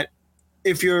is that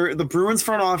if you're the Bruins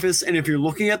front office and if you're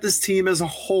looking at this team as a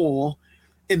whole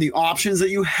and the options that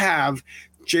you have,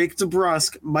 Jake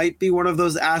DeBrusk might be one of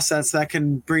those assets that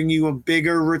can bring you a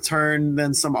bigger return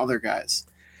than some other guys.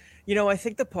 You know, I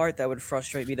think the part that would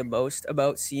frustrate me the most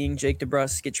about seeing Jake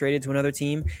DeBrusk get traded to another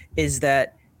team is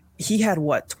that he had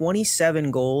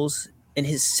 27 goals in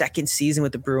his second season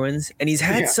with the Bruins, and he's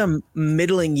had some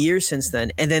middling years since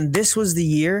then. And then this was the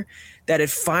year that it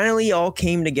finally all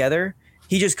came together.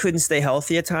 He just couldn't stay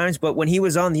healthy at times, but when he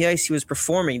was on the ice, he was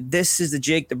performing. This is the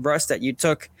Jake DeBrusk that you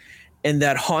took in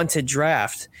that haunted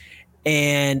draft.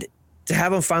 And to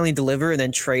have him finally deliver and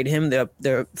then trade him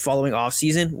the following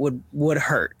offseason would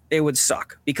hurt. It would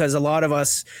suck because a lot of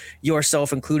us,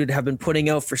 yourself included, have been putting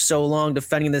out for so long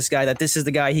defending this guy that this is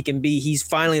the guy he can be. He's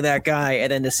finally that guy.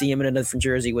 And then to see him in a different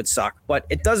jersey would suck. But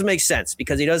it does make sense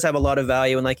because he does have a lot of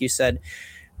value. And like you said,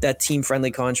 that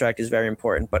team-friendly contract is very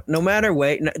important. But no matter what,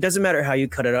 it doesn't matter how you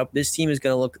cut it up. This team is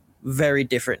going to look very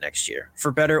different next year,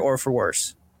 for better or for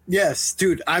worse. Yes,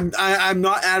 dude. I'm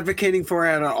not advocating for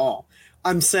it at all.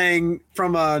 I'm saying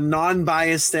from a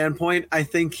non-biased standpoint, I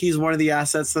think he's one of the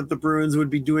assets that the Bruins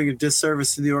would be doing a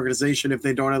disservice to the organization if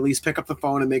they don't at least pick up the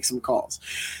phone and make some calls.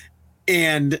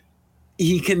 And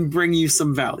he can bring you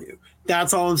some value.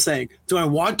 That's all I'm saying. Do I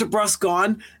want DeBrusk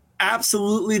gone?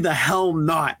 Absolutely the hell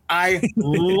not. I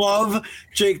love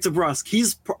Jake DeBrusk.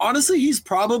 He's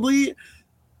probably,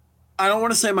 I don't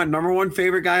want to say my number one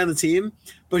favorite guy on the team,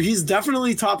 but he's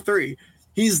definitely top 3.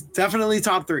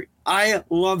 I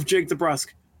love Jake DeBrusk.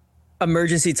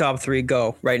 Emergency top 3,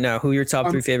 go right now. Who are your top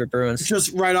 3 favorite Bruins?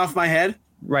 Just right off my head.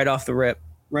 Right off the rip.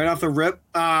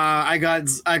 I got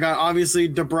obviously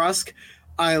DeBrusk.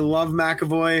 I love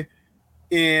McAvoy,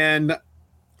 and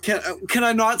can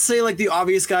I not say like the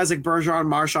obvious guys like Bergeron,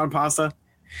 Marchand, Pasta?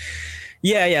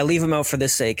 Yeah. Leave him out for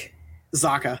this sake.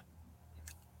 Zaka.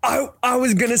 I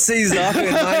was gonna say Zaka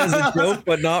and mine as a joke,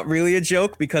 but not really a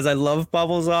joke because I love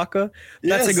Pavel Zaka.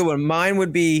 That's a good one. Mine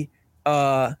would be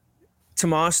Tomas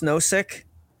Nosek,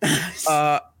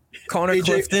 Connor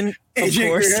Clifton, of AJ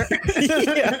course.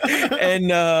 Yeah.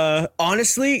 And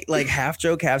honestly, like half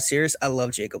joke, half serious, I love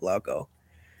Jacob Lauko.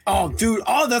 Oh, dude.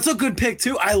 Oh, that's a good pick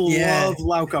too. I love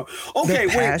Lauko. Okay,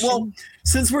 wait. Well,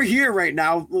 since we're here right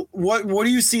now, what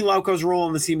do you see Lauko's role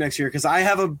on the team next year? Because I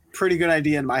have a pretty good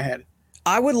idea in my head.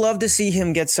 I would love to see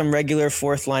him get some regular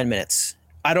fourth line minutes.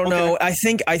 I don't know. I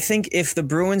think if the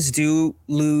Bruins do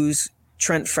lose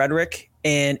Trent Frederick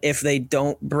and if they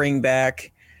don't bring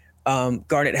back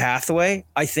Garnet Hathaway,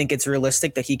 I think it's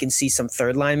realistic that he can see some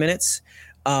third line minutes.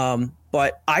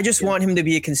 But I just want him to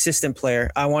be a consistent player.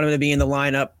 I want him to be in the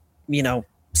lineup,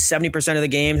 70% of the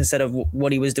games instead of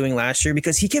what he was doing last year,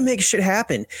 because he can make shit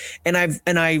happen. And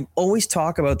I always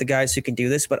talk about the guys who can do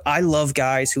this, but I love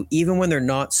guys who, even when they're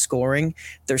not scoring,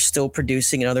 they're still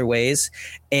producing in other ways.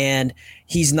 And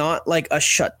he's not like a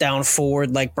shutdown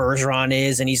forward like Bergeron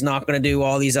is, and he's not going to do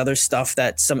all these other stuff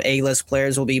that some A-list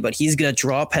players will be, but he's going to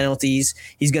draw penalties.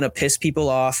 He's going to piss people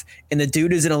off. And the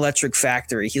dude is an electric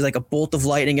factory. He's like a bolt of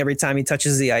lightning every time he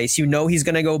touches the ice. He's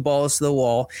going to go balls to the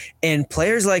wall. And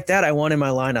players like that I want in my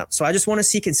lineup. So I just want to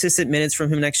see consistent minutes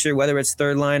from him next year, whether it's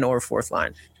third line or fourth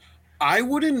line. I'm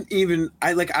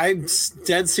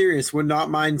dead serious, would not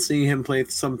mind seeing him play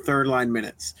some third line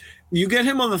minutes. You get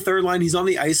him on the third line, he's on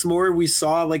the ice more. We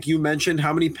saw, like you mentioned,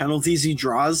 how many penalties he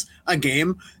draws a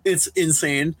game. It's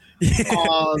insane.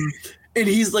 And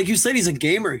he's, like you said, he's a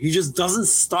gamer. He just doesn't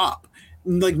stop.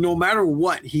 Like, no matter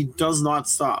what, he does not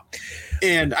stop.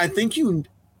 And I think he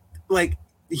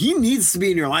needs to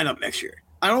be in your lineup next year.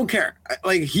 I don't care.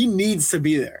 Like, he needs to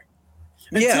be there.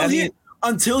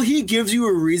 Until he gives you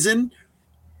a reason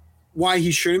why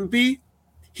he shouldn't be,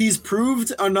 he's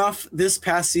proved enough this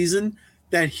past season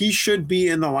that he should be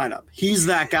in the lineup. He's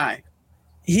that guy.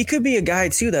 He could be a guy,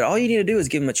 too, that all you need to do is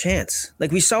give him a chance.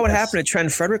 Like, we saw what happened to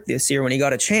Trent Frederick this year when he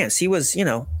got a chance. He was,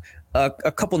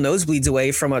 a couple nosebleeds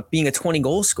away from being a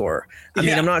 20-goal scorer. I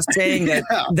mean, I'm not saying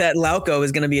that Lauko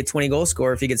is going to be a 20-goal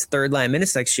scorer if he gets third-line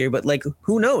minutes next year, but, like,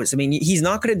 who knows? I mean, he's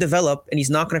not going to develop and he's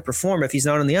not going to perform if he's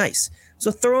not on the ice.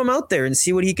 So throw him out there and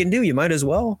see what he can do. You might as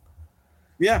well.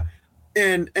 Yeah.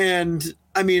 And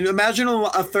I mean, imagine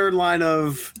a third line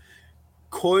of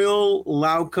Coyle,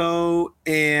 Lauko,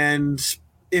 and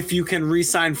if you can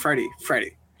re-sign Freddie.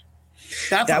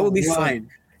 That would be fun.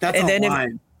 That's a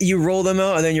line. If you roll them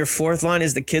out, and then your fourth line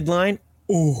is the kid line.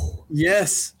 Oh,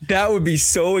 yes. That would be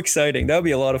so exciting. That would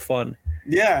be a lot of fun.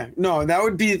 Yeah. No, that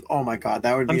would be, oh my God,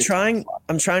 that would be. I'm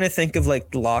trying to think of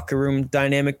like the locker room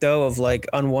dynamic though, of like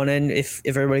on one end, if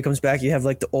everybody comes back, you have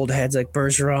like the old heads like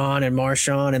Bergeron and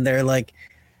Marchand, and they're like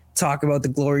talk about the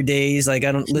glory days. Like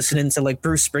I don't listening to like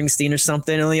Bruce Springsteen or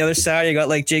something. On the other side, you got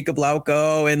like Jacob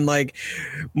Lauko and like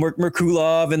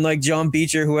Merkulov and like John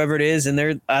Beecher, whoever it is. And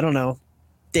they're, I don't know,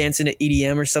 dancing to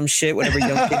EDM or some shit, whatever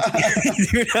young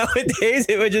kids do nowadays.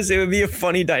 It would be a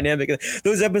funny dynamic.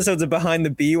 Those episodes of Behind the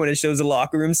B when it shows the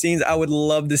locker room scenes, I would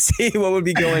love to see what would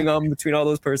be going on between all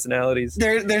those personalities.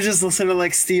 They're just listening to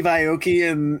like Steve Aoki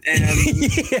and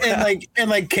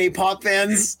like K-pop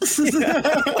bands.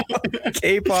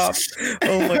 K-pop.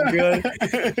 Oh my God.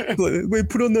 Wait,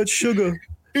 put on that sugar.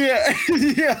 Yeah.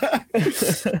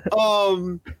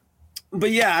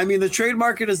 But yeah, I mean, the trade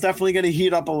market is definitely going to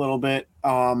heat up a little bit.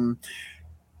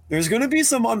 There's going to be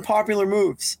some unpopular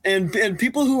moves, and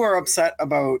people who are upset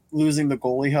about losing the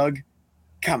goalie hug.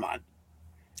 Come on,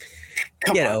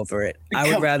 get over it.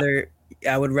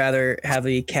 I would rather have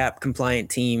a cap compliant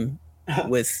team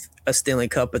with a Stanley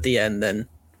Cup at the end than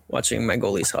watching my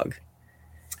goalies hug.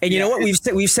 And you know what?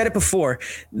 We've said it before.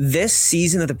 This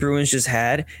season that the Bruins just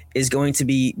had is going to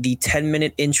be the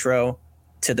 10-minute intro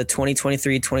to the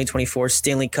 2023-2024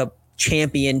 Stanley Cup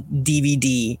champion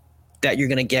DVD that you're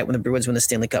going to get when the Bruins win the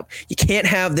Stanley Cup. You can't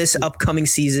have this upcoming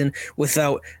season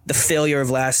without the failure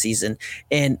of last season.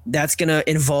 And that's going to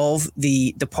involve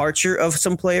the departure of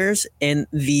some players and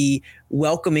the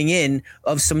welcoming in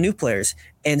of some new players.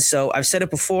 And so I've said it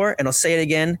before and I'll say it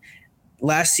again.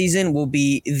 Last season will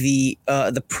be the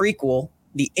prequel,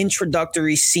 the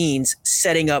introductory scenes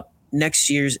setting up next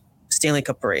year's Stanley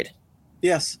Cup parade.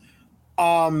 Yes.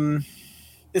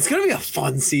 It's gonna be a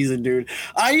fun season, dude.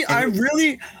 I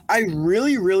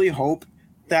really hope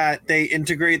that they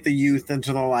integrate the youth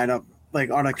into the lineup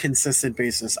like on a consistent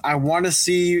basis. I want to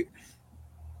see,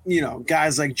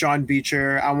 guys like John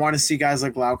Beecher. I want to see guys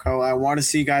like Lauko. I want to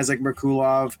see guys like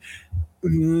Merkulov,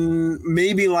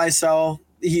 maybe Lysell.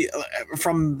 He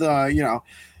from the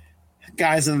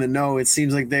guys in the know, it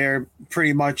seems like they're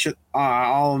pretty much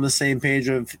all on the same page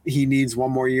of he needs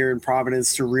one more year in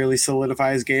Providence to really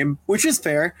solidify his game, which is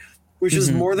fair, which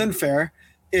is more than fair.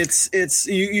 It's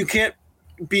you can't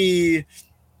be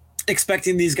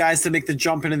expecting these guys to make the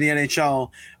jump into the NHL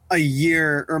a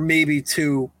year or maybe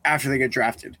two after they get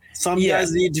drafted. Some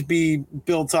guys need to be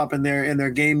built up and their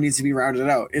game needs to be rounded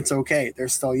out. It's okay. They're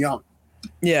still young.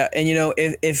 Yeah, and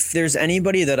if there's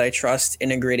anybody that I trust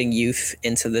integrating youth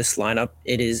into this lineup,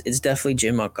 it's definitely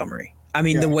Jim Montgomery. I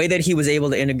mean, the way that he was able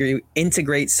to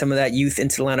integrate some of that youth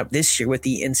into the lineup this year with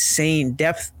the insane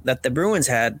depth that the Bruins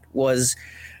had was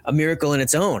a miracle in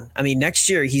its own. I mean, next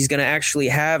year he's going to actually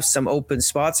have some open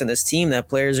spots in this team that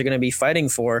players are going to be fighting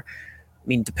for. I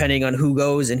mean, depending on who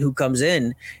goes and who comes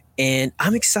in. And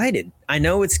I'm excited. I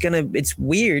know it's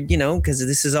weird, because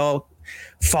this is all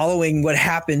following what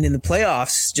happened in the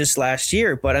playoffs just last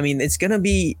year. But I mean, it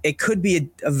could be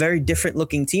a very different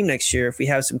looking team next year if we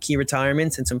have some key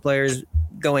retirements and some players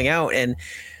going out. And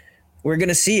we're going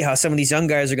to see how some of these young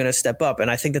guys are going to step up.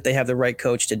 And I think that they have the right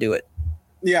coach to do it.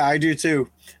 Yeah, I do too.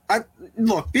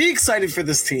 Look, be excited for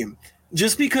this team.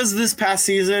 Just because this past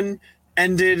season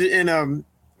ended in a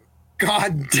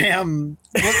goddamn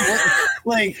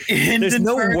like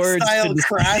Hindenburg style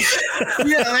crash.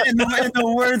 Yeah, in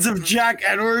the words of Jack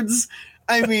Edwards.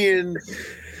 I mean,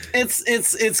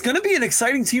 it's going to be an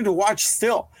exciting team to watch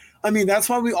still. I mean, that's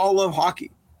why we all love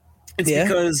hockey. It's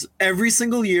because every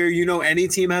single year, any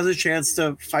team has a chance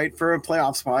to fight for a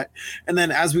playoff spot. And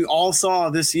then as we all saw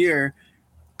this year,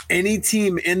 any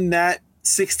team in that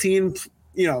 16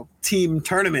 team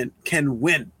tournament can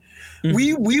win.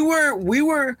 Mm-hmm. We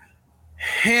were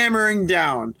hammering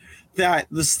down that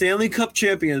the Stanley Cup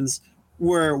champions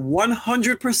were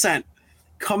 100%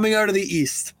 coming out of the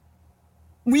East.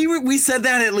 We said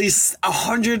that at least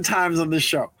 100 times on this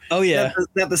show. Oh yeah,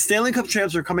 that the Stanley Cup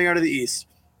champs are coming out of the East.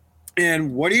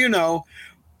 And what do you know?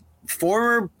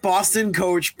 Former Boston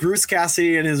coach Bruce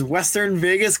Cassidy and his Western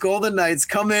Vegas Golden Knights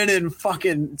come in and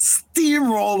fucking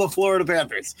steamroll the Florida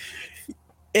Panthers.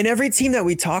 And every team that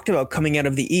we talked about coming out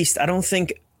of the East, I don't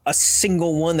think a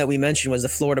single one that we mentioned was the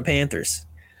Florida Panthers.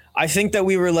 I think that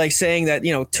we were like saying that,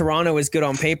 Toronto is good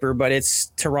on paper, but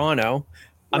it's Toronto.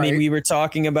 Right. I mean, we were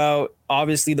talking about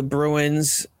obviously the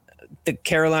Bruins, the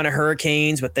Carolina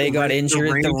Hurricanes, but they got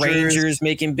injured. The Rangers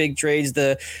making big trades.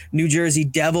 The New Jersey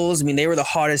Devils. I mean, they were the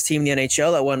hottest team in the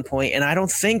NHL at one point. And I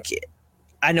don't think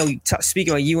 – I know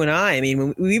speaking about you and I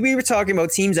mean, we were talking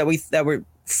about teams that were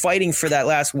fighting for that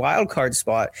last wild card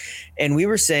spot. And we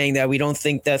were saying that we don't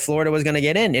think that Florida was going to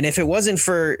get in. And if it wasn't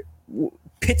for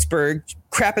Pittsburgh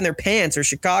crapping their pants or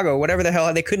Chicago, whatever the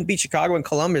hell, they couldn't beat Chicago and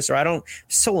Columbus, or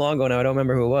so long ago now, I don't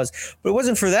remember who it was, but it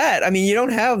wasn't for that. I mean, you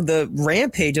don't have the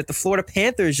rampage that the Florida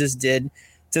Panthers just did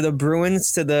to the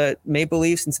Bruins, to the Maple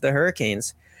Leafs, and to the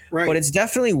Hurricanes. Right. But it's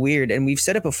definitely weird. And we've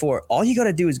said it before. All you got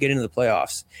to do is get into the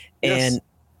playoffs. Yes. And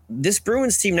this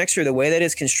Bruins team next year, the way that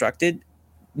it's constructed,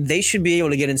 they should be able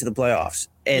to get into the playoffs.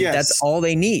 And that's all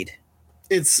they need.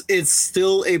 It's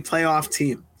still a playoff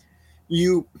team.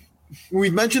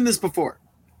 We've mentioned this before.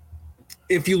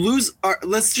 If you lose,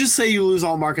 let's just say you lose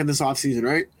Allmark in this offseason,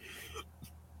 right?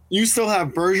 You still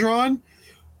have Bergeron,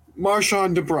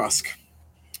 Marchand, DeBrusque.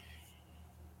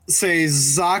 Say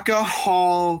Zacha,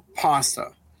 Hall,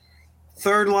 Pasta.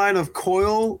 Third line of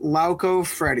Coyle, Lauko,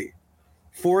 Freddie.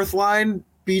 Fourth line,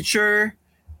 Beecher,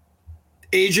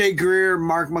 AJ Greer,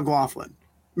 Mark McLaughlin.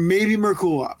 Maybe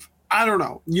Merkulov. I don't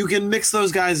know. You can mix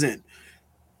those guys in.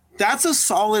 That's a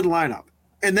solid lineup.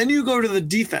 And then you go to the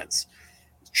defense.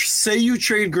 Say you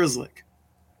trade Grzelcyk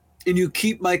and you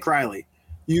keep Mike Riley.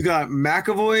 You got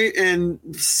McAvoy and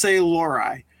say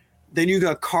Lohrei. Then you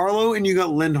got Carlo and you got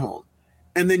Lindholm.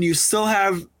 And then you still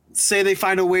have, say they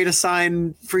find a way to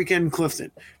sign freaking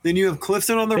Clifton. Then you have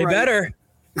Clifton on the right. Better.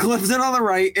 Clifton on the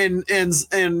right and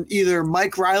either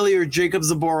Mike Riley or Jacob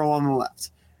Zaboral on the left.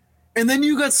 And then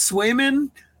you got Swayman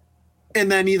and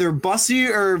then either Bussy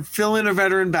or fill in a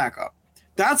veteran backup.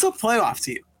 That's a playoff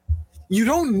team. You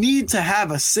don't need to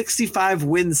have a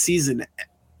 65-win season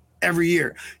every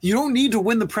year. You don't need to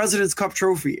win the President's Cup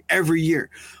trophy every year.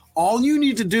 All you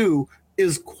need to do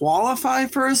is qualify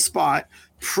for a spot,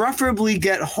 preferably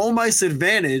get home ice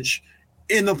advantage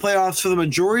in the playoffs for the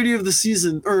majority of the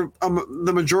season or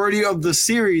the majority of the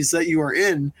series that you are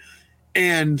in,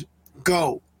 and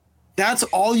go. That's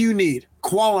all you need.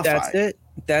 Qualify.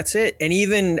 That's it. And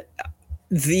even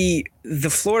the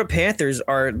Florida Panthers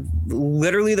are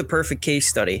literally the perfect case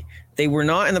study. They were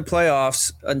not in the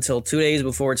playoffs until 2 days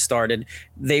before it started.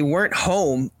 They weren't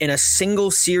home in a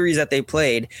single series that they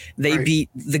played. They beat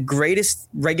the greatest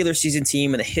regular season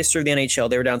team in the history of the NHL.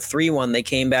 They were down 3-1. They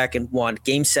came back and won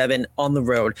Game 7 on the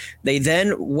road. They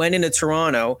then went into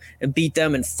Toronto and beat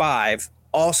them in 5.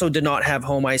 Also did not have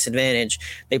home ice advantage.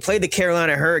 They played the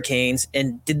Carolina Hurricanes,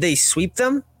 and did they sweep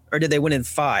them or did they win in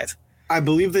 5? I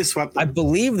believe they swept them. I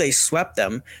believe they swept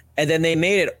them, and then they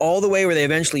made it all the way where they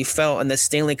eventually fell in the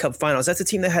Stanley Cup Finals. That's a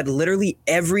team that had literally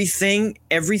everything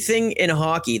in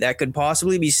hockey that could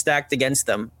possibly be stacked against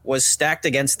them was stacked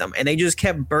against them, and they just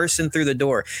kept bursting through the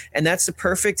door. And that's the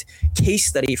perfect case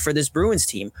study for this Bruins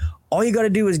team. All you got to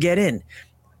do is get in.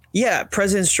 Yeah,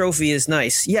 President's Trophy is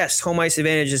nice. Yes, home ice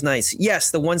advantage is nice.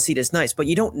 Yes, the 1 seed is nice, but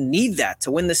you don't need that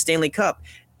to win the Stanley Cup.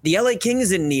 The LA Kings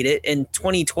didn't need it in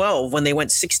 2012 when they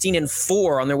went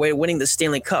 16-4 on their way to winning the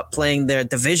Stanley Cup, playing their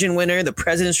division winner, the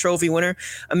President's Trophy winner.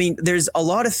 I mean, there's a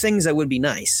lot of things that would be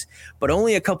nice, but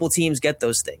only a couple teams get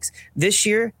those things. This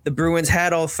year, the Bruins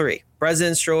had all three.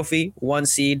 President's Trophy, 1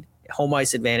 seed, home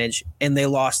ice advantage, and they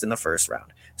lost in the first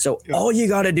round. So all you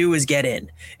got to do is get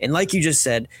in. And like you just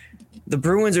said, the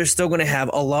Bruins are still going to have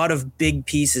a lot of big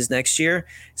pieces next year,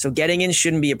 so getting in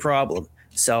shouldn't be a problem.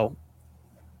 So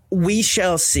we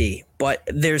shall see, but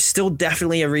there's still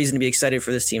definitely a reason to be excited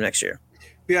for this team next year.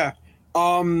 Yeah.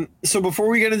 So before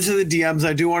we get into the DMs,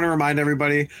 I do want to remind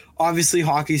everybody, obviously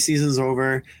hockey season's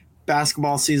over.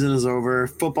 Basketball season is over.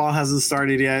 Football hasn't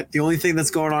started yet. The only thing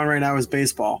that's going on right now is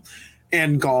baseball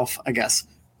and golf, I guess.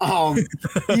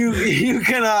 You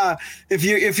can if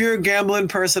you're a gambling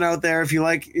person out there, if you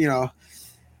like,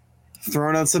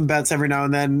 throwing out some bets every now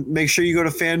and then, make sure you go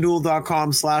to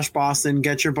fanduel.com/Boston,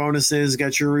 get your bonuses,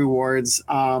 get your rewards,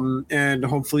 and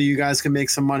hopefully you guys can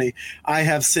make some money. I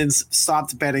have since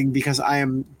stopped betting because I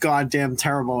am goddamn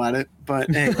terrible at it, but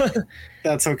hey,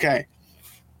 that's okay.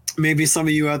 Maybe some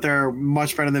of you out there are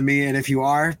much better than me, and if you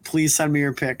are, please send me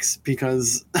your picks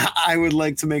because I would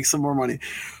like to make some more money.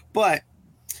 But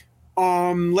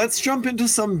let's jump into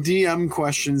some DM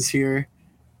questions here.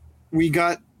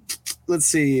 Let's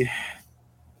see.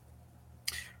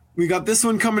 We got this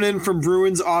one coming in from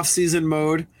Bruins off-season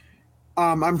mode.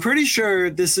 I'm pretty sure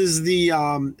this is the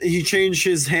he changed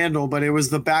his handle, but it was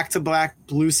the back-to-back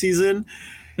blue season.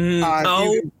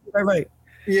 Right.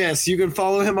 Yes, you can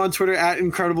follow him on Twitter at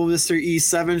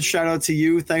IncredibleMrE7. Shout out to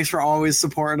you. Thanks for always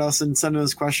supporting us and sending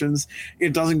us questions.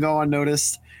 It doesn't go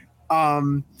unnoticed.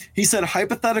 He said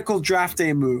hypothetical draft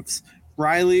day moves: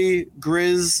 Riley,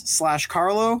 Grizz /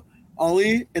 Carlo,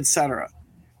 Ollie, etc.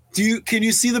 Can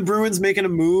you see the Bruins making a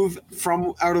move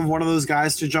from out of one of those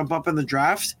guys to jump up in the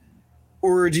draft?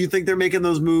 Or do you think they're making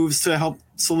those moves to help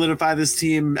solidify this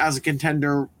team as a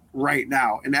contender right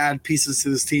now and add pieces to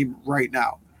this team right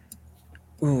now?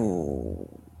 Ooh.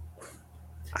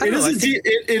 It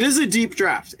is a deep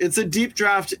draft. It's a deep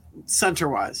draft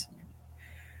center-wise.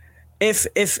 If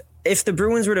the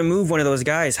Bruins were to move one of those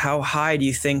guys, how high do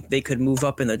you think they could move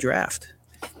up in the draft?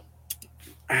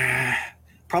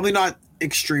 Probably not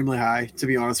extremely high, to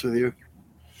be honest with you.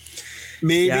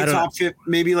 Maybe top 5,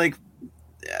 maybe like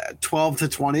 12 to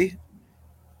 20.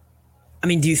 I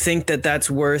mean, do you think that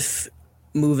that's worth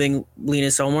moving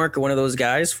Linus Ullmark or one of those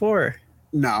guys for?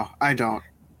 No, I don't.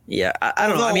 Yeah, I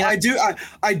don't know. I mean, I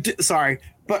do. Sorry,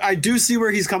 but I do see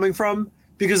where he's coming from,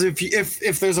 because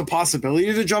if there's a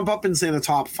possibility to jump up and say the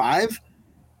top 5,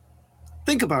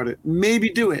 think about it. Maybe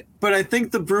do it. But I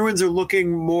think the Bruins are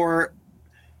looking more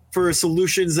for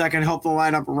solutions that can help the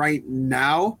lineup right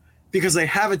now, because they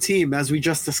have a team, as we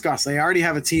just discussed. They already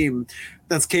have a team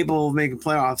that's capable of making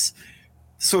playoffs.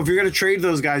 So if you're going to trade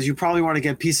those guys, you probably want to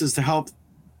get pieces to help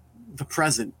the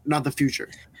present, not the future.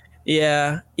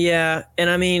 Yeah. And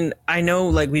I mean, I know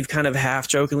like we've kind of half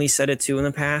jokingly said it too in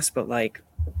the past, but like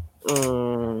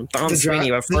Don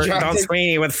Sweeney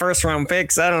with first round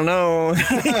picks. I don't know.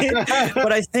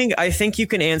 But I think you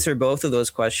can answer both of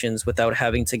those questions without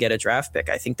having to get a draft pick.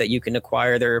 I think that you can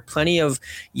acquire. There are plenty of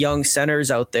young centers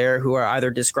out there who are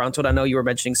either disgruntled. I know you were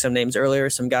mentioning some names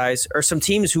earlier, some guys or some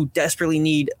teams who desperately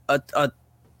need a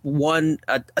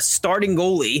starting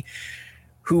goalie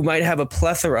who might have a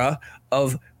plethora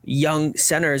of young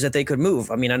centers that they could move.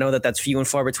 I mean, I know that that's few and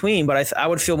far between, but I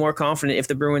would feel more confident if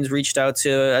the Bruins reached out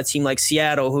to a team like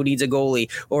Seattle who needs a goalie,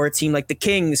 or a team like the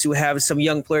Kings who have some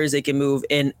young players they can move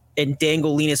and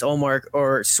dangle Linus Ullmark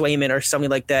or Swayman or something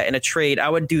like that in a trade. I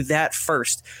would do that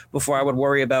first before I would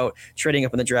worry about trading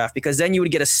up in the draft, because then you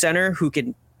would get a center who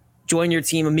can join your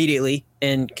team immediately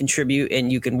and contribute,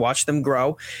 and you can watch them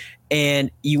grow.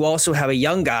 And you also have a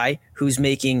young guy who's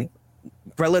making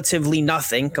relatively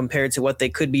nothing compared to what they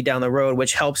could be down the road,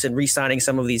 which helps in re-signing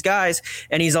some of these guys.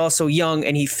 And he's also young,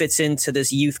 and he fits into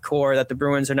this youth core that the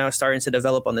Bruins are now starting to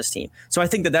develop on this team. So I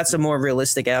think that that's a more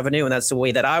realistic avenue, and that's the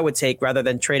way that I would take rather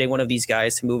than trading one of these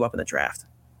guys to move up in the draft.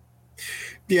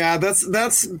 Yeah,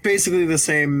 that's basically the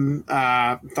same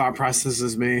thought process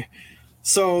as me.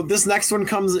 So this next one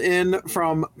comes in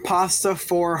from Pasta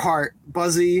for Heart,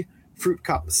 Buzzy Fruit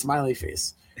Cup, smiley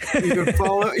face. You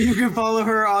can follow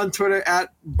her on Twitter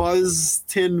at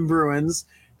BuzzTinBruins.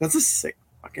 That's a sick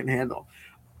fucking handle.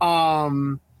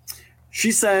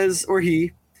 She says, or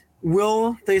he,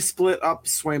 will they split up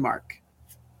Swaymark?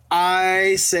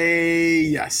 I say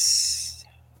yes.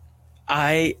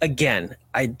 I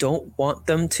don't want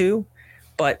them to,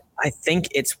 but I think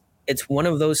it's one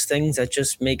of those things that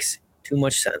just makes too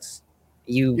much sense.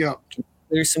 You can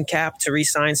clear some cap to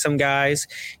re-sign some guys.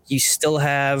 You still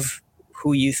have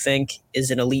who you think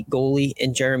is an elite goalie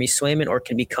in Jeremy Swayman or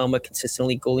can become a consistent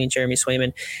elite goalie in Jeremy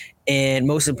Swayman. And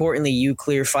most importantly, you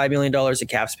clear $5 million of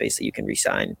cap space that you can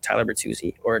re-sign Tyler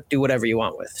Bertuzzi or do whatever you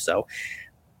want with. So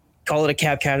call it a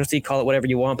cap casualty, call it whatever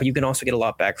you want, but you can also get a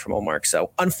lot back from Ullmark.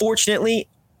 So unfortunately,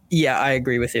 yeah, I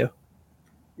agree with you.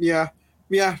 Yeah.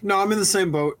 No, I'm in the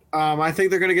same boat. I think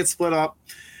they're going to get split up,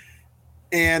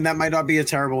 and that might not be a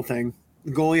terrible thing.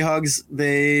 Goalie hugs,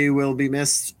 they will be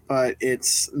missed, but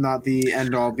it's not the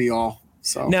end all be all.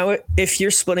 So now, if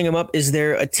you're splitting them up, is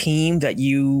there a team that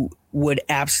you would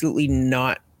absolutely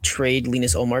not trade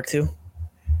Linus Ullmark to?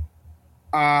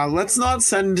 Let's not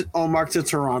send Ullmark to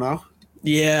Toronto.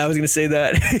 Yeah, I was going to say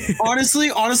that.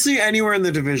 honestly, anywhere in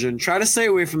the division. Try to stay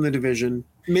away from the division.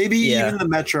 Maybe even the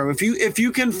Metro. If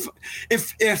you can,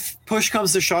 if push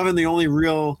comes to shove and the only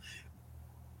real,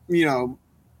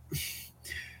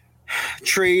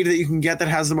 trade that you can get that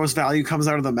has the most value comes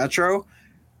out of the Metro,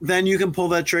 then you can pull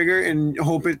that trigger and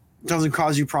hope it doesn't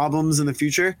cause you problems in the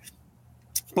future.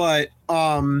 But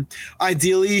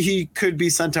ideally, he could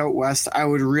be sent out west. I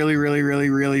would really, really,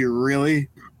 really, really, really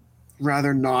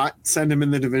rather not send him in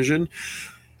the division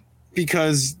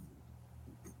because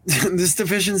this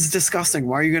division is disgusting.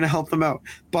 Why are you going to help them out?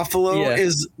 Buffalo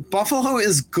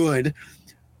is good.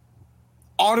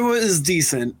 Ottawa is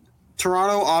decent.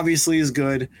 Toronto obviously is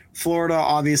good. Florida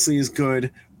obviously is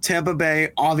good. Tampa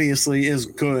Bay obviously is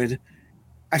good.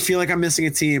 I feel like I'm missing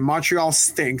a team. Montreal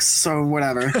stinks, so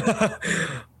whatever.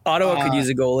 Ottawa could use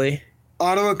a goalie.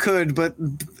 Ottawa could, but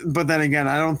then again,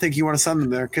 I don't think you want to send them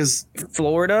there because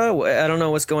Florida, I don't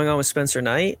know what's going on with Spencer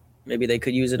Knight. Maybe they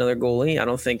could use another goalie. I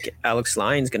don't think Alex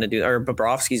Lyon's going to do, or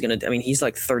Bobrovsky's going to. I mean, he's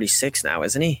like 36 now,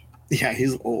 isn't he? Yeah,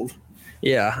 he's old.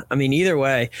 Yeah, I mean, either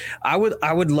way, I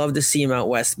would love to see him out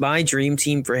west. My dream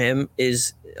team for him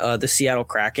is the Seattle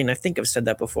Kraken. I think I've said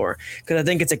that before because I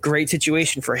think it's a great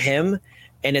situation for him,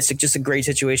 and it's just a great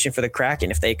situation for the Kraken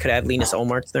if they could add Linus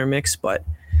Ullmark to their mix. But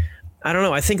I don't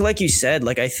know. I think, like you said,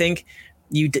 I think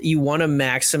you want to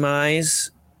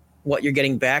maximize what you're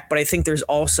getting back, but I think there's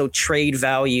also trade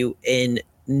value in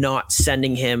not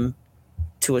sending him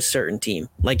to a certain team.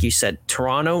 Like you said,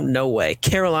 Toronto, no way.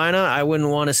 Carolina, I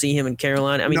wouldn't want to see him in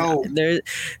Carolina. I mean,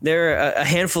 there are a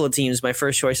handful of teams. My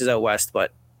first choice is out west,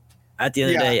 but at the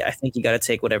end of the day, I think you got to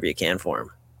take whatever you can for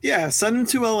him. Yeah, send him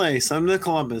to LA, send him to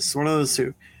Columbus, one of those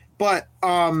two. But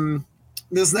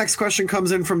this next question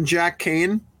comes in from Jack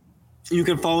Kane. You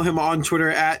can follow him on Twitter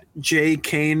at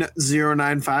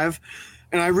jkane095.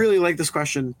 And I really like this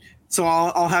question, so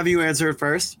I'll have you answer it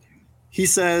first. He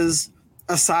says,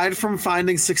 aside from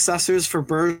finding successors for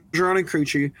Bergeron and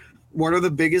Cryin, what are the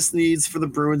biggest needs for the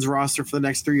Bruins roster for the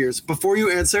next 3 years? Before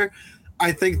you answer,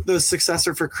 I think the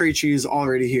successor for Cryin is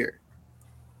already here.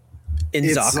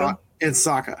 It's Zacha? It's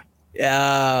Zacha.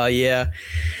 Yeah.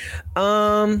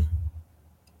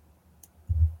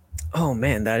 Oh,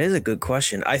 man, that is a good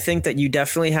question. I think that you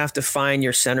definitely have to find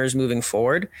your centers moving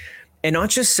forward. And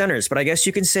not just centers, but I guess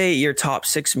you can say your top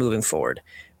six moving forward,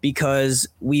 because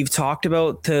we've talked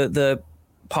about the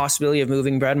possibility of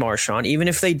moving Brad Marchand. Even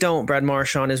if they don't, Brad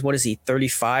Marchand is,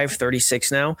 35,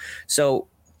 36 now. So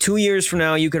 2 years from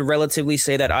now, you could relatively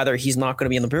say that either he's not going to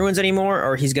be in the Bruins anymore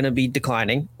or he's going to be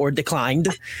declined.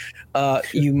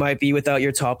 You might be without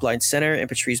your top line center and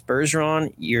Patrice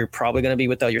Bergeron. You're probably going to be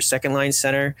without your second line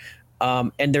center.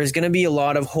 And there's going to be a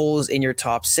lot of holes in your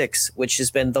top six, which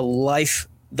has been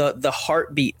the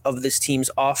heartbeat of this team's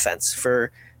offense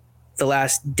for the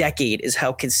last decade, is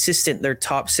how consistent their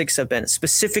top six have been,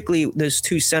 specifically those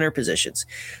two center positions.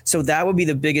 So that would be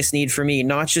the biggest need for me,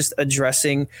 not just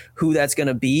addressing who that's going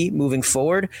to be moving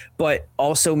forward, but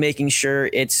also making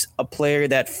sure it's a player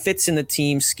that fits in the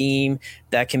team scheme,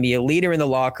 that can be a leader in the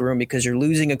locker room, because you're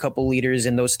losing a couple leaders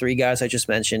in those three guys I just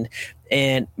mentioned.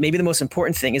 And maybe the most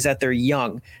important thing is that they're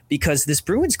young, because this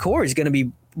Bruins core is going to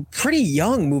be pretty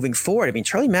young moving forward. I mean,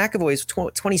 Charlie McAvoy is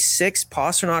 26,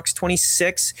 Pasternak's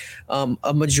 26.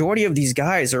 A majority of these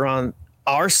guys are on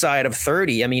our side of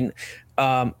 30. I mean,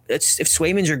 if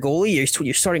Swayman's your goalie,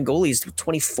 your starting goalie is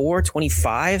 24,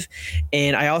 25.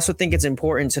 And I also think it's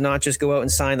important to not just go out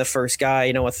and sign the first guy,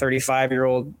 a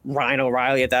 35-year-old Ryan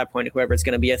O'Reilly at that point, whoever it's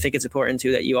going to be. I think it's important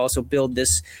too that you also build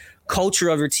this culture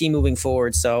of your team moving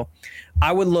forward. So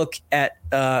I would look at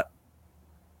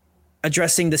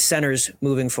addressing the centers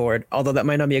moving forward, although that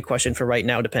might not be a question for right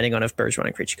now, depending on if Bergeron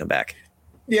and Krejci come back.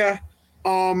 Yeah.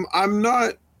 I'm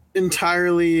not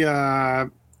entirely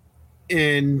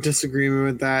in disagreement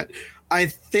with that. I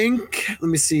think, let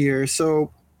me see here.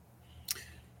 So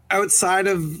outside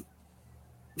of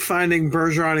finding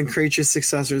Bergeron and Krejci's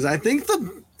successors, I think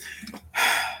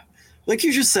like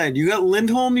you just said, you got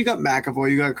Lindholm, you got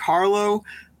McAvoy, you got Carlo,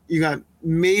 you got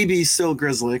maybe still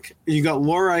Grzelcyk, you got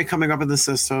Lohrei coming up in the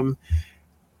system.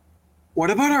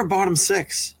 What about our bottom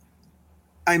six?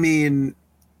 I mean,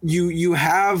 you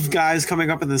have guys coming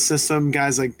up in the system,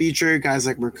 guys like Beecher, guys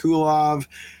like Merkulov.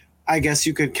 I guess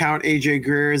you could count AJ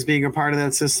Greer as being a part of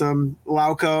that system.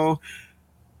 Lauko.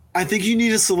 I think you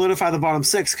need to solidify the bottom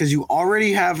six because you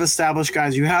already have established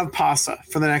guys. You have Pasta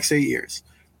for the next 8 years.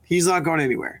 He's not going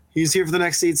anywhere. He's here for the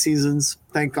next 8 seasons.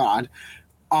 Thank God.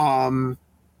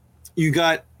 You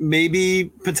got maybe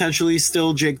potentially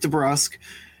still Jake DeBrusk.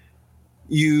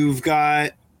 You've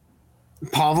got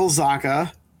Pavel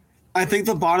Zacha. I think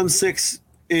the bottom six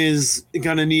is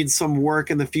going to need some work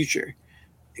in the future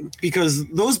because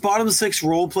those bottom six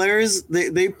role players,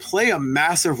 they play a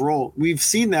massive role. We've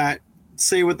seen that,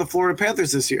 say, with the Florida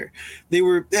Panthers this year. They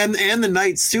were, and the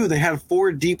Knights too, they had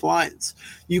 4 deep lines.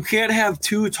 You can't have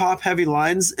 2 top heavy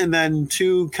lines and then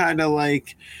 2 kind of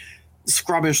like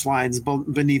scrubbish lines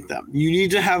beneath them. You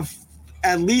need to have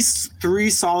at least 3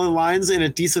 solid lines and a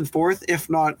decent fourth, if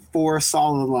not 4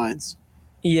 solid lines.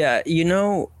 Yeah,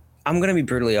 I'm going to be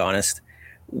brutally honest.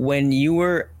 When you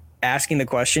were asking the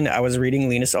question, I was reading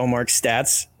Linus Ullmark's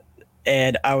stats,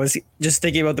 and I was just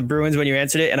thinking about the Bruins when you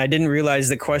answered it, and I didn't realize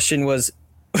the question was,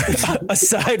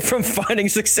 aside from finding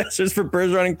successors for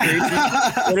Bergeron and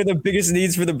Krejci, what are the biggest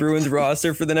needs for the Bruins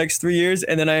roster for the next 3 years?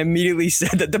 And then I immediately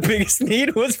said that the biggest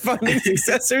need was finding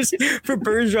successors for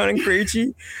Bergeron and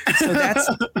Krejci.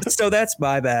 So that's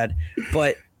my bad.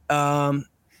 But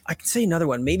I can say another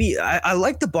one. Maybe I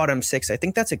like the bottom six. I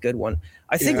think that's a good one.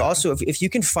 I think also if you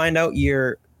can find out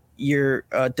your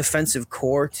defensive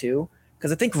core too,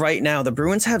 because I think right now the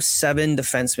Bruins have 7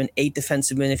 defensemen, 8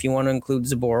 defensemen if you want to include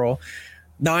Zaboral,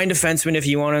 9 defensemen if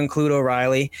you want to include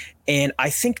O'Reilly. And I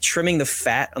think trimming the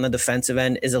fat on the defensive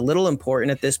end is a little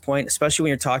important at this point, especially when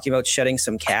you're talking about shedding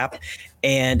some cap.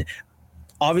 And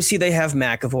obviously they have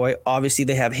McAvoy. Obviously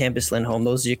they have Hampus Lindholm.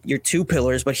 Those are your 2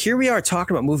 pillars. But here we are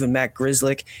talking about moving Matt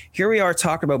Grzelcyk. Here we are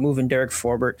talking about moving Derek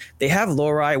Forbort. They have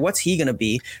Lohrei. What's he going to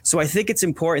be? So I think it's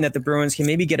important that the Bruins can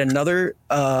maybe get another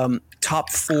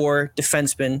top 4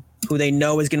 defenseman who they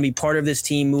know is going to be part of this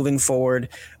team moving forward.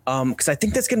 Because I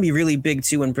think that's going to be really big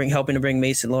too and helping to bring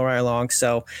Mason Lohrei along.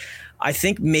 So I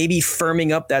think maybe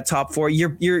firming up that top 4.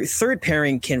 Your third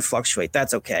pairing can fluctuate.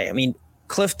 That's okay. I mean,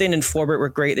 Clifton and Forbort were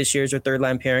great this year as their third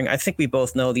line pairing. I think we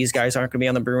both know these guys aren't going to be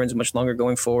on the Bruins much longer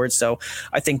going forward. So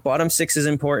I think bottom 6 is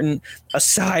important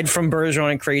aside from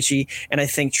Bergeron and Krejci. And I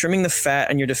think trimming the fat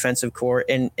on your defensive core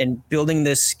and building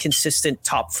this consistent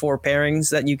top 4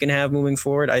 pairings that you can have moving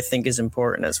forward, I think is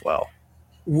important as well.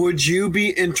 Would you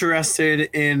be interested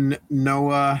in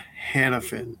Noah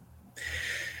Hanifin?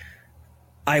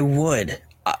 I would.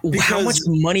 How much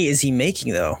money is he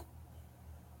making though?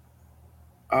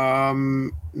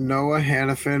 Noah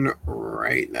Hanifin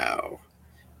right now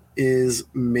is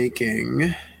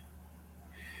making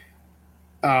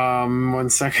 1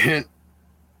 second.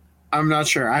 I'm not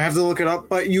sure. I have to look it up,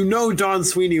 but Don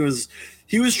Sweeney was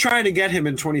trying to get him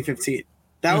in 2015.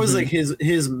 That was like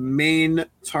his main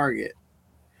target.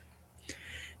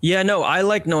 Yeah, no, I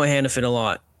like Noah Hanifin a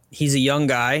lot. He's a young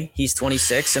guy. He's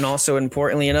 26, and also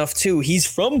importantly enough, too, he's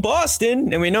from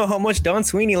Boston, and we know how much Don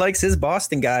Sweeney likes his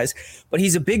Boston guys. But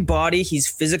he's a big body. He's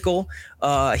physical.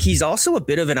 He's also a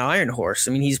bit of an iron horse.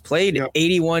 I mean, he's played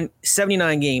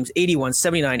 79 games, 81,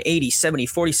 79, 80, 70,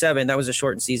 47. That was a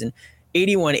shortened season.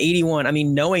 81, 81. I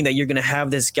mean, knowing that you're going to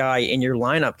have this guy in your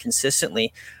lineup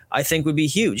consistently, I think would be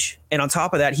huge. And on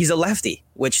top of that, he's a lefty,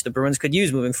 which the Bruins could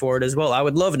use moving forward as well. I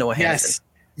would love Noah Hanifin.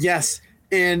 Yes.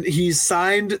 And he's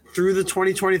signed through the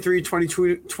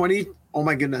 2023-2020. Oh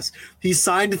my goodness. He's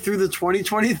signed through the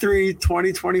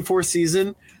 2023-2024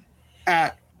 season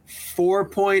at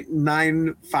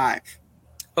 4.95.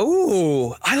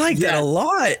 Oh, I like that a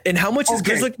lot. And how much is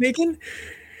Grzelcyk making?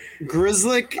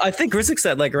 Grzelcyk, I think Grzelcyk's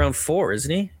at like around 4, isn't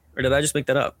he? Or did I just make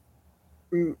that up?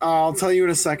 I'll tell you in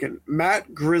a second. Matt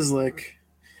Grzelcyk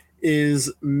is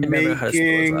making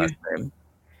 3.6.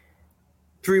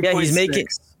 Yeah, he's making.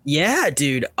 Yeah,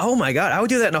 dude. Oh my God, I would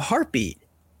do that in a heartbeat.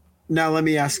 Now let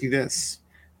me ask you this.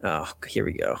 Oh, here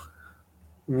we go.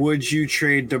 Would you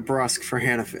trade DeBrusk for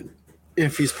Hanifin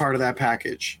if he's part of that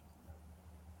package?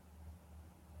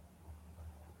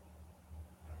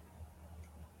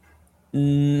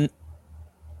 No.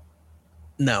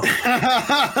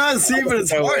 See, but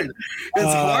it's hard.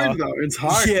 It's hard though. It's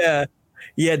hard.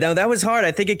 Yeah. No, that was hard.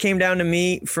 I think it came down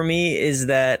to for me, is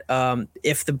that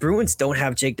if the Bruins don't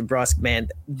have Jake DeBrusk, man,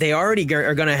 they already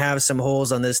are going to have some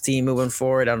holes on this team moving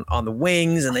forward on the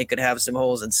wings, and they could have some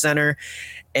holes in center.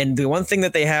 And the one thing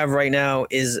that they have right now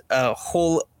is a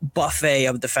whole buffet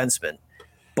of defensemen.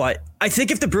 But I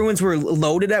think if the Bruins were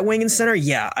loaded at wing and center,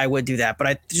 yeah, I would do that. But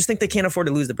I just think they can't afford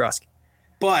to lose DeBrusk.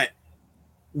 But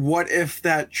what if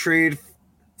that trade,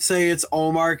 say it's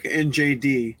Olmark and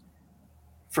JD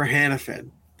for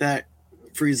Hannafin, that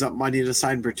frees up money to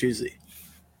sign Bertuzzi?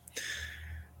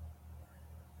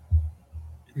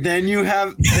 Then you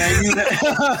have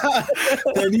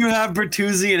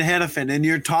Bertuzzi and Hannafin, and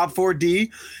your top 4D,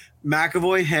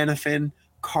 McAvoy, Hannafin,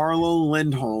 Carlo,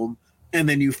 Lindholm, and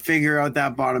then you figure out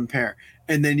that bottom pair,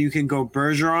 and then you can go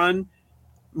Bergeron,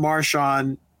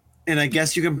 Marchand, and I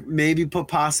guess you can maybe put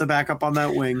Pasta back up on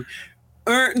that wing,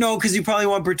 or no, because you probably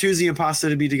want Bertuzzi and Pasta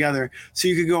to be together, so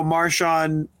you could go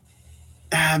Marchand.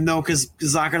 No, because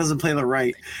Zacha doesn't play the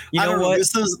right. You know what?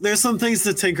 There's some things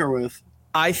to tinker with.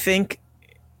 I think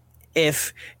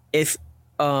if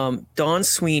Don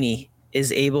Sweeney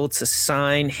is able to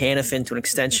sign Hannafin to an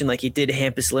extension like he did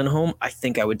Hampus Lindholm, I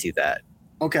think I would do that.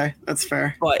 Okay, that's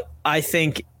fair. But I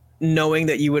think knowing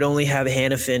that you would only have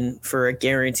Hannafin for a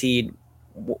guaranteed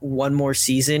one more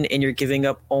season, and you're giving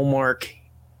up Olmark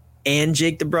and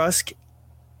Jake DeBrusk,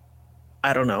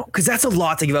 I don't know, because that's a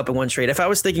lot to give up in one trade. If I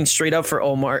was thinking straight up for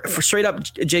straight up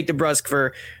Jake DeBrusk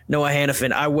for Noah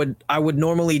Hannafin, I would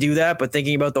normally do that. But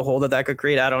thinking about the hole that could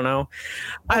create, I don't know.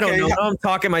 I don't know. I'm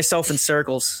talking myself in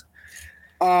circles.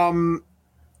 Oh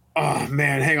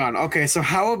man, hang on. Okay, so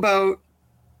how about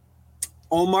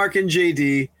Olmark and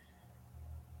JD,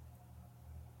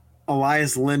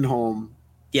 Elias Lindholm?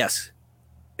 Yes.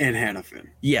 And Hannafin.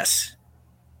 Yes.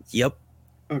 Yep.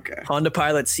 Okay. Honda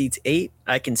Pilot seats 8.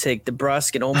 I can take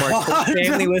DeBrusk and Olmark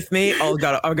family with me. I've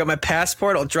got my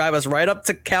passport. I'll drive us right up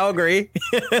to Calgary,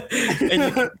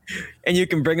 and you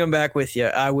can bring them back with you.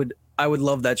 I would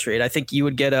love that trade. I think you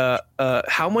would get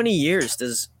how many years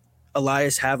does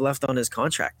Elias have left on his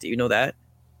contract? Do you know that?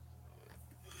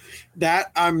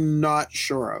 That I'm not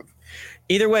sure of.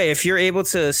 Either way, if you're able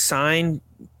to sign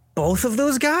both of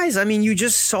those guys, I mean, you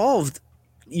just solved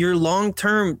your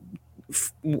long-term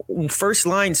first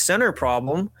line center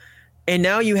problem, and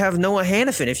now you have Noah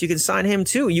Hannafin. If you can sign him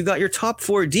too, you got your top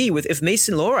 4D with, if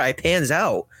Mason Lohrei pans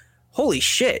out, holy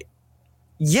shit.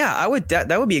 Yeah, I would.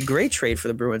 That would be a great trade for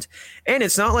the Bruins. And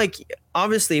it's not like,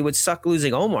 obviously it would suck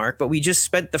losing Olmark, but we just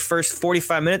spent the first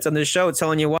 45 minutes on this show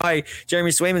telling you why Jeremy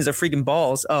Swayman's a freaking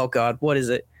balls. Oh God, what is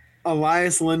it?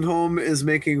 Elias Lindholm is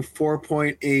making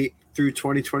 4.8 through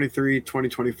 2023,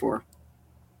 2024.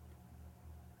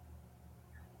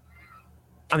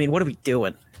 I mean, what are we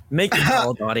doing? Make the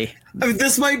ball, buddy. I mean,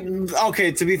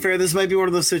 to be fair, this might be one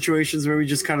of those situations where we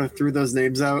just kind of threw those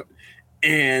names out,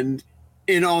 and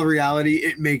in all reality,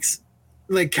 it makes,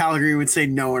 like, Calgary would say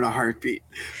no in a heartbeat.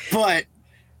 But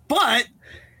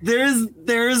there's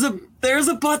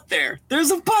a but there.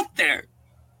 There's a but there.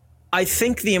 I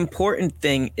think the important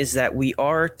thing is that we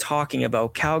are talking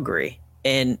about Calgary,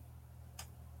 and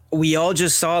we all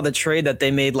just saw the trade that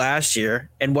they made last year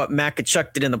and what Matt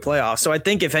Tkachuk did in the playoffs. So I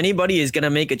think if anybody is going to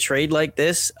make a trade like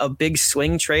this, a big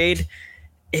swing trade,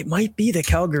 it might be the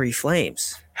Calgary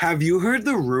Flames. Have you heard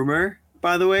the rumor,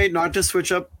 by the way, not to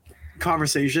switch up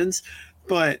conversations,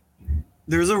 but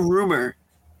there's a rumor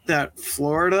that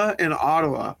Florida and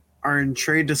Ottawa are in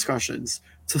trade discussions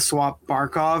to swap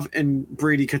Barkov and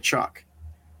Brady Tkachuk.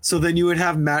 So then you would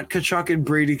have Matt Tkachuk and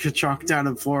Brady Tkachuk down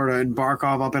in Florida and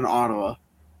Barkov up in Ottawa.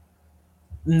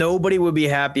 Nobody would be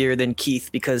happier than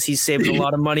Keith because he's saved a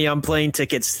lot of money on plane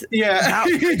tickets. Yeah.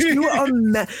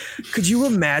 Could you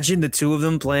imagine the two of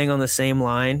them playing on the same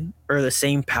line or the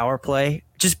same power play?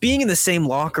 Just being in the same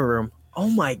locker room. Oh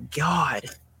my God.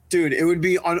 Dude, it would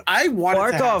be on. I want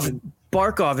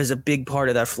Barkov is a big part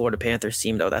of that Florida Panthers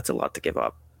team, though. That's a lot to give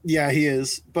up. Yeah, he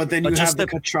is. But then you have the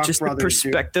Tkachuk just brothers. The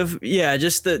perspective. Dude. Yeah,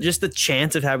 just the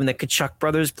chance of having the Tkachuk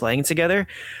brothers playing together.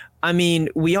 I mean,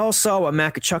 we all saw what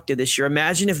Matt Tkachuk did this year.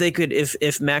 Imagine if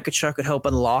Matt Tkachuk could help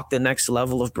unlock the next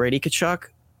level of Brady Tkachuk.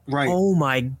 Right. Oh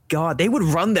my God, they would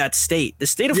run that state. The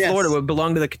state of Florida would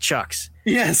belong to the Tkachuks.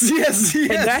 Yes. And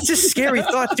that's a scary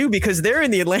thought too, because they're in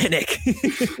the Atlantic.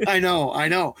 I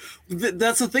know.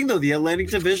 That's the thing, though. The Atlantic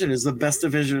Division is the best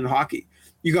division in hockey.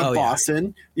 You got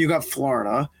Boston, you got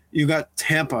Florida, you got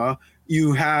Tampa,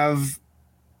 you have,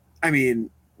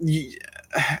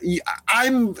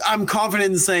 I'm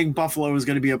confident in saying Buffalo is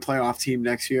going to be a playoff team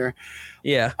next year.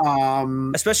 Yeah.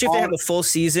 Especially if they have a full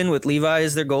season with Levi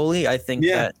as their goalie, I think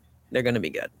that they're going to be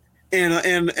good. And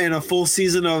a full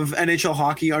season of NHL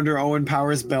hockey under Owen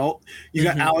Power's belt. You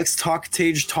got Alex Tuch,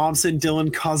 Tage Thompson,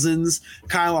 Dylan Cousins,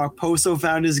 Kyle Okposo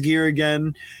found his gear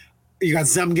again. You got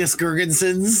Zemgus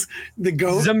Girgensons, the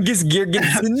GOAT. Zemgus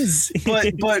Girgensons.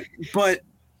 but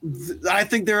I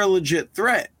think they're a legit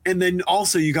threat. And then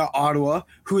also you got Ottawa,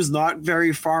 who's not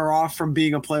very far off from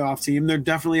being a playoff team. They're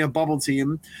definitely a bubble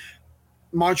team.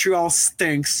 Montreal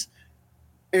stinks.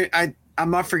 I'm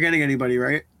not forgetting anybody,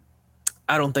 right?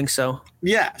 I don't think so.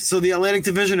 Yeah, so the Atlantic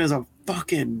Division is a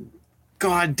fucking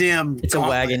goddamn. It's a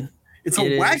wagon. It's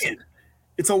a wagon.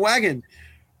 It's a wagon.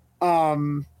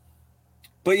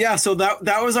 But yeah, so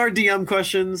that was our DM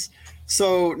questions.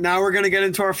 So now we're gonna get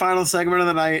into our final segment of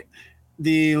the night,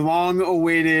 the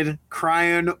long-awaited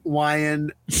Cryin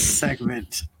Wyan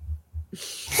segment.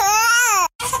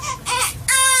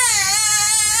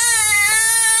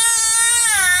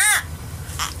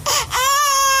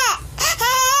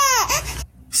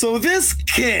 So this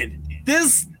kid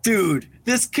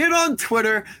on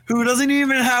Twitter who doesn't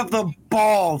even have the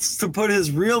balls to put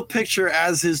his real picture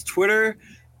as his Twitter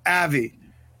Avi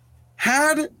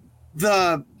had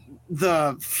the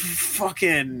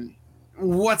fucking,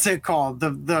 what's it called?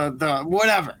 The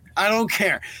whatever. I don't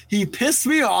care. He pissed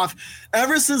me off.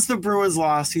 Ever since the Bruins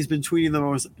lost, he's been tweeting the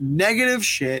most negative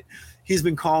shit. He's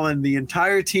been calling the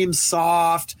entire team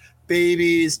soft,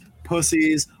 babies,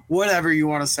 pussies, whatever you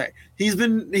want to say. He's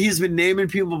been naming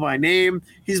people by name.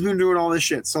 He's been doing all this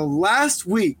shit. So last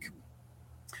week,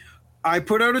 I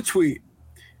put out a tweet.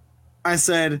 I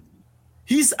said,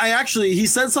 he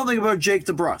said something about Jake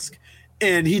DeBrusk,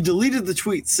 and he deleted the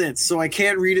tweet since, so I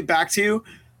can't read it back to you,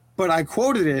 but I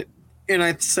quoted it, and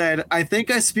I said, I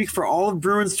think I speak for all of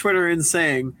Bruins Twitter in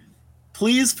saying,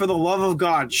 please, for the love of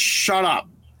God, shut up.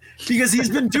 Because he's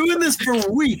been doing this for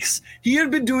weeks. He had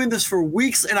been doing this for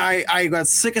weeks, and I got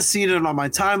sick of seeing it on my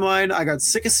timeline. I got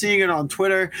sick of seeing it on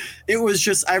Twitter. It was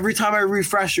just every time I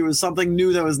refreshed, it was something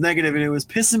new that was negative, and it was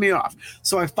pissing me off.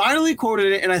 So I finally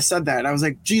quoted it, and I said that. I was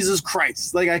like, Jesus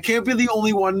Christ. Like, I can't be the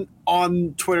only one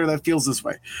on Twitter that feels this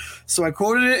way. So I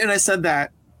quoted it, and I said that.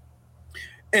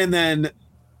 And then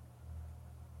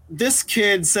this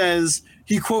kid says,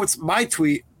 he quotes my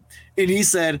tweet, and he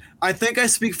said, I think I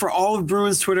speak for all of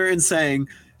Bruins Twitter in saying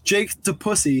Jake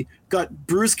DePussy got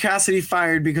Bruce Cassidy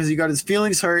fired because he got his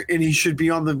feelings hurt and he should be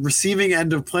on the receiving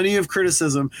end of plenty of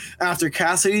criticism after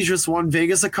Cassidy just won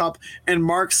Vegas a cup and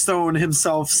Mark Stone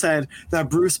himself said that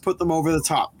Bruce put them over the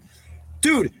top.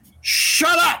 Dude,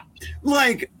 shut up!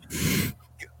 Like,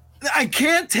 I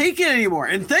can't take it anymore.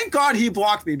 And thank God he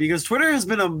blocked me, because Twitter has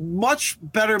been a much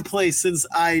better place since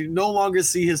I no longer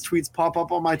see his tweets pop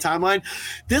up on my timeline.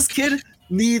 This kid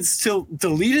needs to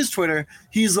delete his Twitter.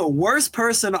 He's the worst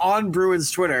person on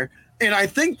Bruins Twitter. And I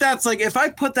think that's like, if I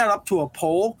put that up to a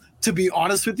poll, to be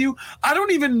honest with you, I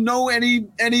don't even know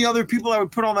any other people I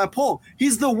would put on that poll.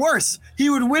 He's the worst.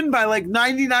 He would win by like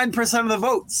 99% of the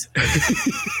votes.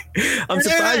 I'm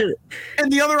surprised.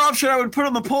 And the other option I would put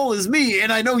on the poll is me,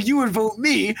 and I know you would vote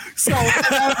me. So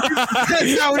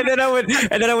and then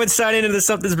I would sign into the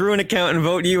Something's Bruin account and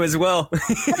vote you as well.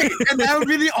 Right, and that would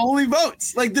be the only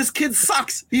votes. Like, this kid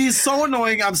sucks. He's so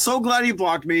annoying. I'm so glad he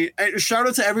blocked me. Shout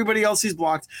out to everybody else he's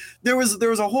blocked. There was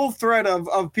a whole thread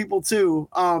of people too,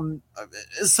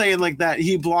 saying like that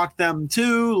he blocked them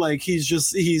too. Like, he's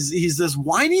this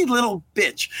whiny little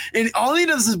bitch, and all he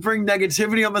does is bring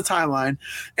negativity on the timeline.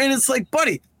 And it's like,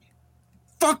 buddy,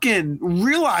 fucking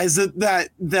realize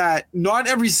that not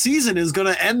every season is going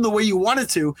to end the way you want it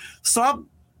to. Stop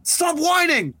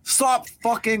whining. Stop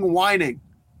fucking whining.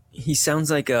 He sounds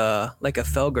like a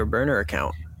Felger burner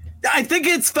account. I think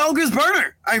it's Felger's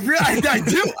burner. I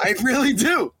do. I really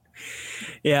do.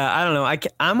 Yeah, I don't know.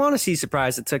 I'm honestly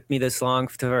surprised it took me this long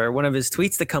for one of his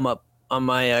tweets to come up on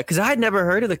my, because I had never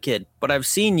heard of the kid, but I've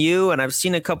seen you and I've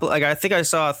seen a couple, like, I think I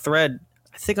saw a thread,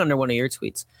 I think under one of your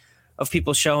tweets, of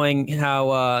people showing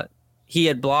how he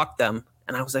had blocked them.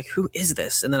 And I was like, who is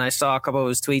this? And then I saw a couple of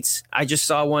his tweets. I just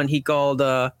saw one he called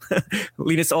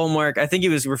Linus Ullmark. I think he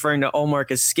was referring to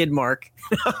Ullmark as Skid Mark.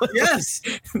 Yes.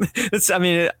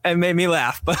 It made me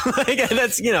laugh, but like,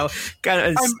 that's, kind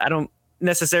of, I don't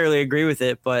necessarily agree with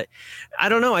it, but I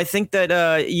don't know. I think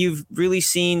that you've really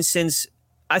seen since,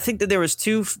 I think that there was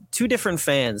two different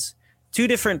fans, two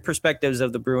different perspectives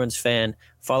of the Bruins fan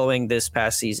following this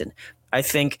past season. I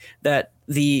think that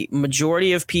the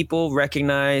majority of people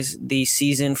recognize the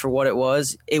season for what it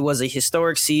was. It was a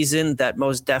historic season that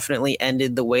most definitely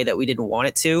ended the way that we didn't want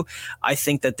it to. I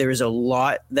think that there is a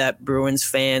lot that Bruins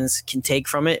fans can take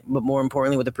from it, but more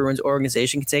importantly, what the Bruins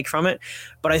organization can take from it.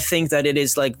 But I think that it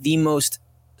is like the most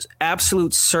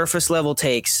absolute surface level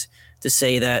takes to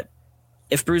say that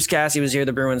if Bruce Cassidy was here,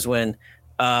 the Bruins win.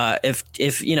 If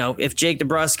Jake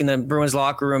DeBrusk in the Bruins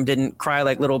locker room didn't cry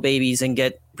like little babies and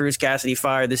get Bruce Cassidy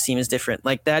fired, this team is different.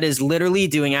 Like, that is literally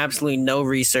doing absolutely no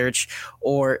research,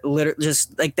 or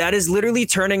that is literally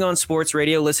turning on sports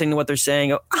radio, listening to what they're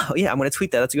saying. Oh yeah, I'm going to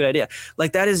tweet that. That's a good idea.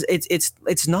 Like, that is,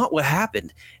 it's not what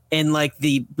happened. And like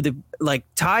the like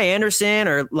Ty Anderson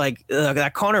or like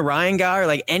that Connor Ryan guy, or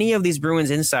like any of these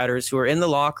Bruins insiders who are in the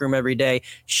locker room every day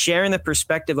sharing the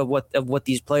perspective of what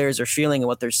these players are feeling and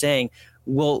what they're saying,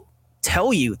 will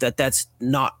tell you that that's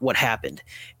not what happened.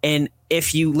 And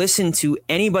if you listen to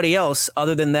anybody else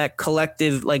other than that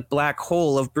collective like black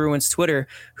hole of Bruins Twitter,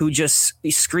 who just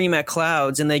scream at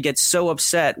clouds and they get so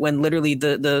upset when literally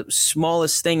the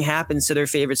smallest thing happens to their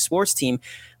favorite sports team,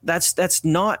 that's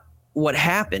not what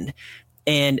happened.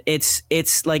 And it's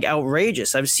like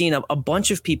outrageous. I've seen a bunch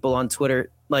of people on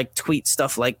Twitter like tweet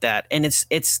stuff like that. And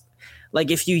it's like,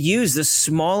 if you use the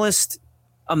smallest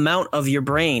amount of your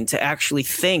brain to actually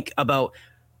think about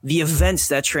the events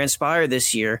that transpired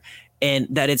this year, and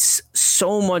that it's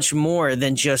so much more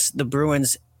than just the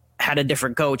Bruins had a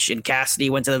different coach and Cassidy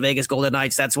went to the Vegas Golden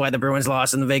Knights, that's why the Bruins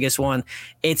lost and the Vegas won.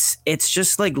 It's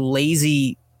just like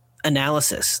lazy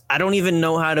analysis. I don't even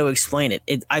know how to explain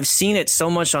it. I've seen it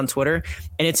so much on Twitter,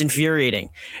 and it's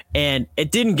infuriating. And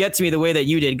it didn't get to me the way that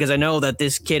you did, because I know that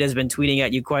this kid has been tweeting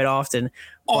at you quite often.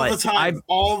 All the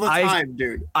time,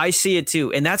 dude. I see it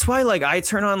too. And that's why like I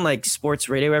turn on like sports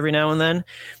radio every now and then.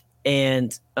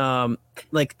 And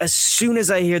like as soon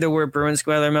as I hear the word Bruins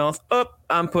go out of their mouth,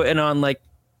 I'm putting on like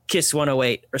Kiss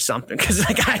 108 or something, because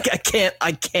like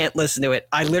I can't listen to it.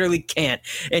 I literally can't.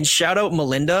 And shout out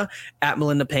Melinda at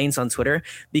Melinda Paints on Twitter,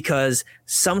 because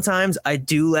sometimes I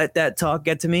do let that talk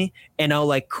get to me, and I'll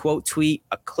like quote tweet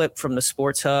a clip from the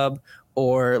Sports Hub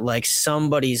or like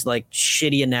somebody's like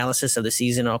shitty analysis of the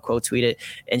season. I'll quote tweet it,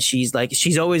 and she's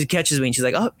always catches me and she's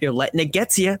like, "Oh, you're letting it get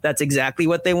to you. That's exactly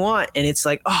what they want." And it's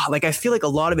like, oh, like I feel like a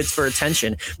lot of it's for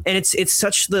attention, and it's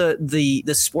such the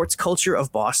sports culture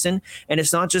of Boston, and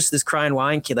it's not just this Cryin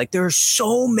Wyan kid. Like there are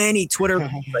so many Twitter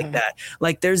like that.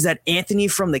 Like there's that Anthony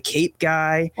from the Cape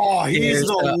guy. Oh, he's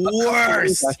the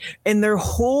worst. And their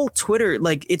whole Twitter,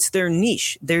 like it's their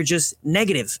niche. They're just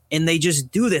negative, and they just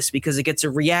do this because it gets a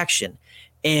reaction.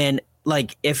 And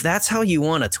like, if that's how you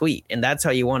want to tweet and that's how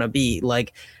you want to be,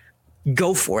 like,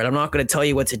 go for it. I'm not going to tell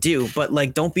you what to do, but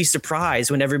like, don't be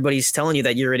surprised when everybody's telling you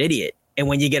that you're an idiot. And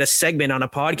when you get a segment on a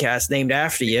podcast named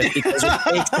after you, because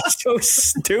it's so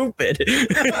stupid.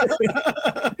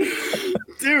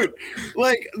 Dude,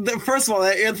 like first of all,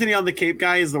 that Anthony on the Cape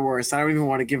guy is the worst. I don't even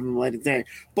want to give him the light of day,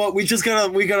 but we got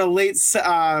a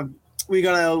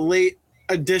late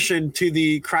addition to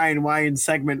the Cryin Wyan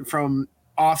segment from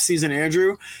off-season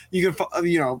Andrew. You can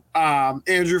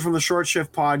Andrew from the Short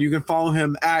Shift pod, you can follow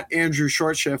him at Andrew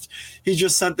Short Shift. He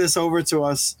just sent this over to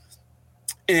us,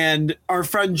 and our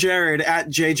friend Jared at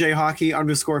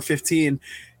JJHockey_15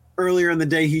 earlier in the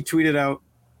day, he tweeted out,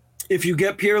 "If you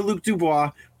get Pierre-Luc Dubois,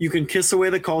 you can kiss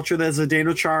away the culture that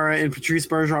Zdeno Chara and Patrice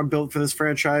Bergeron built for this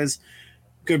franchise.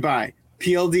 Goodbye.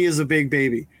 PLD is a big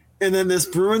baby." And then this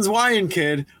Bruins Wyan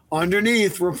kid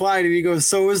underneath replied, and he goes,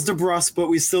 "So is DeBrusk, but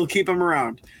we still keep him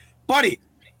around." Buddy,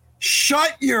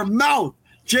 shut your mouth.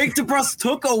 Jake DeBrusk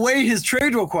took away his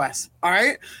trade request. All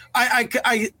right.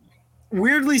 I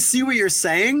weirdly see what you're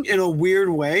saying in a weird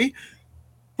way,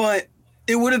 but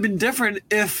it would have been different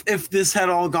if this had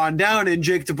all gone down and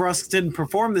Jake DeBrusk didn't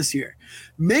perform this year.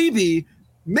 Maybe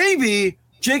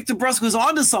Jake DeBrusk was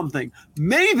onto something.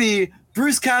 Maybe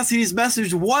Bruce Cassidy's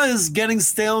message was getting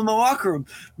stale in the locker room.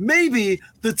 Maybe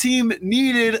the team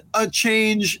needed a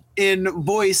change in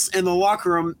voice in the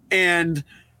locker room, and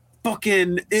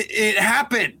fucking it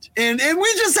happened. And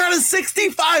we just had a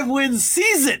 65-win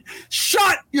season.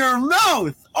 Shut your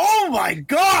mouth. Oh my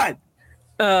God.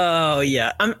 Oh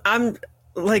yeah. I'm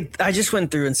like, I just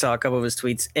went through and saw a couple of his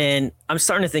tweets, and I'm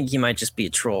starting to think he might just be a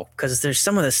troll, because there's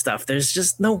some of this stuff. There's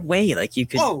just no way like you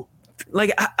could. Whoa.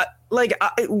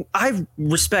 I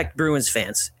respect Bruins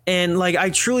fans, and like I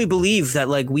truly believe that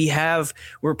like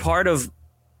we're part of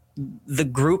the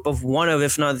group of one of,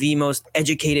 if not the most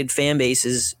educated fan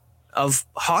bases of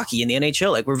hockey in the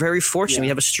NHL. Like, we're very fortunate. Yeah. We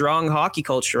have a strong hockey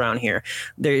culture around here.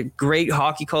 They're great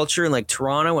hockey culture in like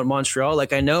Toronto and Montreal.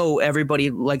 Like, I know everybody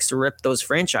likes to rip those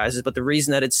franchises, but the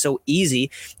reason that it's so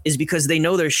easy is because they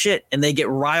know their shit and they get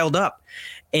riled up.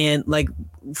 And like,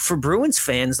 for Bruins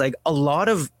fans, like a lot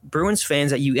of Bruins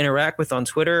fans that you interact with on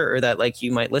Twitter, or that like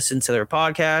you might listen to their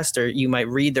podcast or you might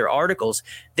read their articles,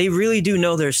 they really do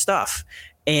know their stuff.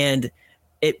 And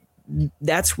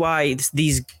that's why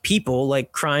these people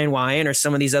like Cryin, Wyan, or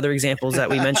some of these other examples that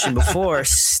we mentioned before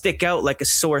stick out like a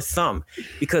sore thumb,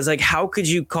 because like, how could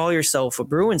you call yourself a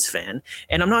Bruins fan?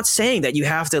 And I'm not saying that you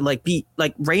have to like be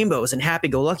like rainbows and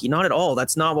happy-go-lucky, not at all.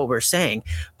 That's not what we're saying.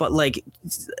 But like,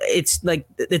 it's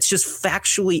just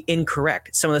factually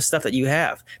incorrect, some of the stuff that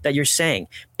you're saying.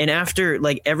 And after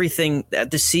like everything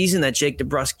that the season that Jake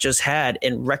DeBrusk just had,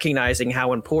 and recognizing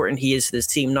how important he is to this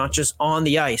team, not just on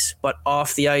the ice, but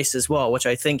off the ice as well, which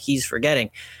I think he's forgetting.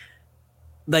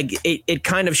 Like, it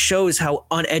kind of shows how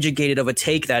uneducated of a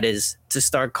take that is, to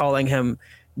start calling him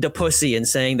the pussy and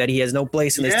saying that he has no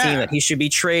place in this team, that he should be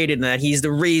traded, and that he's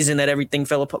the reason that everything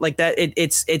fell apart. Like that,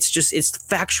 it's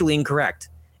factually incorrect.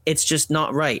 It's just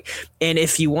not right. And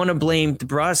if you want to blame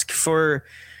DeBrusk for,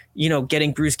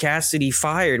 getting Bruce Cassidy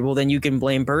fired, well, then you can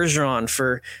blame Bergeron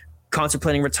for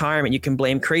contemplating retirement. You can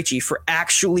blame Krejci for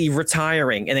actually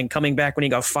retiring and then coming back when he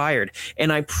got fired.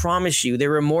 And I promise you, there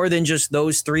were more than just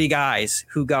those three guys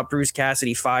who got Bruce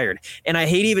Cassidy fired. And I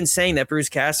hate even saying that Bruce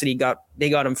Cassidy got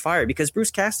him fired, because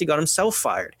Bruce Cassidy got himself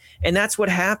fired. And that's what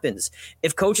happens.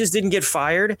 If coaches didn't get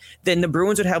fired, then the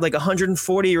Bruins would have like a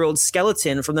 140-year-old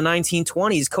skeleton from the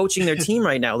 1920s coaching their team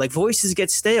right now. Like, voices get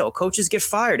stale. Coaches get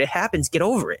fired. It happens. Get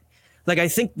over it. Like, I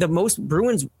think the most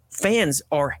Bruins fans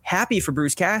are happy for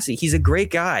Bruce Cassidy. He's a great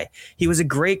guy. He was a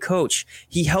great coach.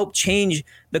 He helped change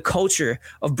the culture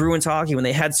of Bruins hockey when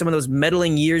they had some of those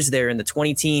meddling years there in the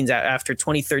 20-teens after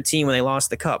 2013 when they lost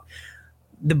the cup.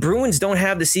 The Bruins don't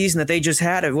have the season that they just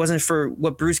had if it wasn't for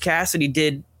what Bruce Cassidy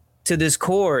did to this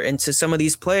core and to some of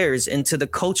these players and to the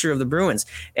culture of the Bruins.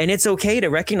 And it's okay to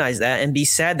recognize that and be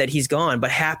sad that he's gone,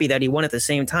 but happy that he won at the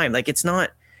same time. Like, it's not,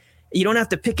 you don't have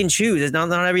to pick and choose. It's not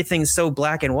everything's so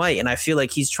black and white. And I feel like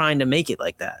he's trying to make it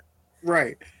like that.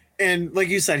 Right. And like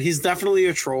you said, he's definitely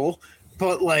a troll,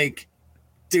 but like,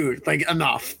 dude, like,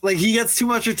 enough. Like, he gets too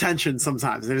much attention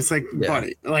sometimes. And it's like,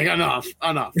 buddy, like, enough.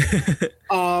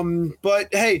 But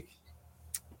hey,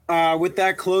 with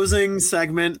that closing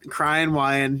segment, Cryin,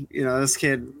 Wyan, this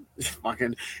kid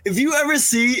fucking, if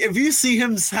you see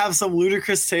him have some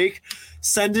ludicrous take,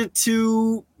 send it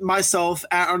to myself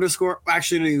 @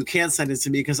 actually, no, you can't send it to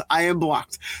me because I am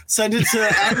blocked. Send it to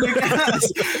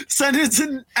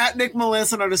 @Nick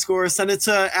Melanson_, send it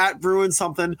to @Bruin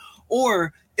something,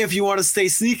 or if you want to stay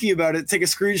sneaky about it, take a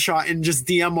screenshot and just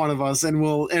DM one of us, and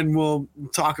we'll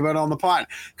talk about it on the pod,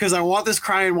 because I want this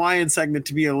Cryin Wyan segment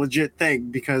to be a legit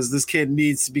thing, because this kid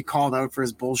needs to be called out for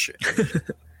his bullshit.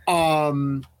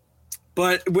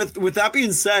 But with that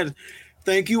being said,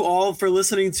 thank you all for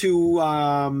listening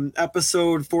to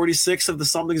episode 46 of the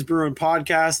Something's Bruin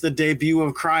podcast, the debut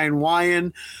of Cryin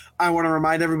Wyan. I want to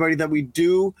remind everybody that we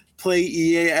do play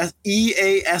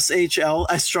EASHL.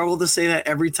 I struggle to say that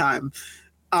every time.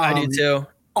 I do too.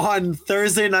 On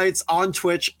Thursday nights on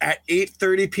Twitch at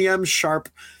 8:30 p.m. sharp.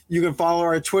 You can follow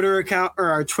our Twitter account,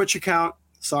 or our Twitch account,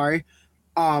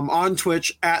 on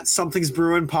Twitch at Something's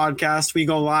Bruin podcast. We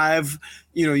go live.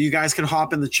 You guys can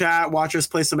hop in the chat, watch us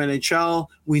play some NHL.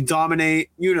 We dominate,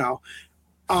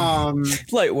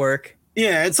 light work.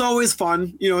 Yeah, it's always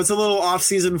fun. It's a little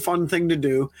off-season fun thing to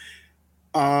do.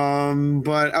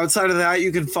 But outside of that,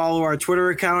 you can follow our Twitter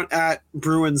account at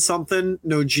Bruin something,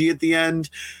 no G at the end.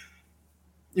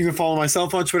 You can follow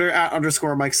myself on Twitter at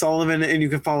 _Mike Sullivan, and you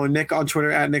can follow Nick on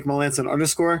Twitter at Nick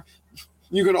Melanson_.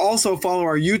 You can also follow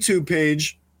our YouTube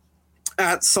page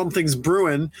at Something's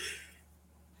Bruin.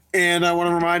 And I want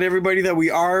to remind everybody that we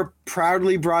are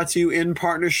proudly brought to you in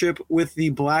partnership with the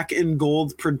Black and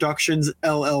Gold Productions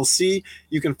LLC.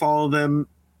 You can follow them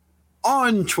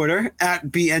on Twitter at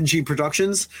BNG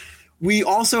Productions. We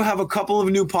also have a couple of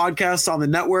new podcasts on the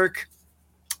network.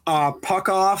 Puck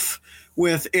Off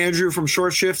with Andrew from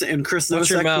Short Shift and Chris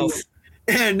Nosek.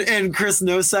 And Chris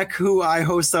Nosek, who I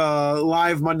host a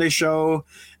live Monday show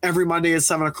every Monday at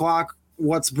 7:00.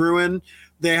 What's Bruin?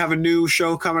 They have a new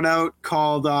show coming out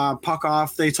called Puck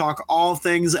Off. They talk all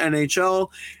things NHL.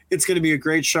 It's going to be a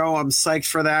great show. I'm psyched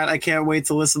for that. I can't wait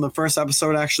to listen. The first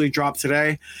episode actually dropped today.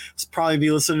 I'll probably be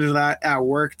listening to that at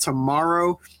work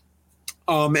tomorrow.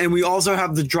 And we also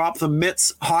have the Drop the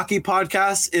Mitts hockey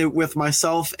podcast with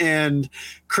myself and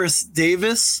Chris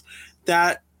Davis.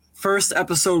 That first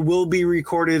episode will be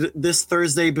recorded this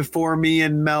Thursday before me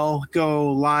and Mel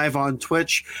go live on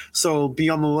Twitch. So be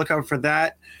on the lookout for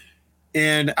that.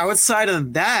 And outside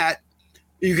of that,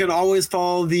 you can always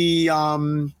follow the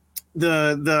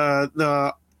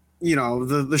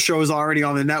shows already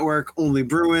on the network. Only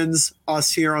Bruins,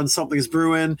 us here on Something's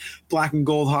Bruin, Black and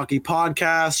Gold Hockey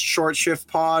Podcast, Short Shift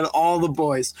Pod, all the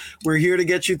boys. We're here to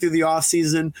get you through the off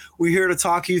season. We're here to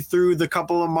talk you through the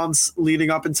couple of months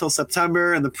leading up until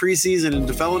September and the preseason and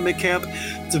development camp.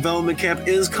 Development camp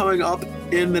is coming up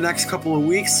in the next couple of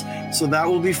weeks, so that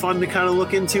will be fun to kind of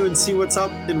look into and see what's up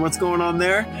and what's going on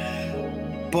there.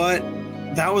 But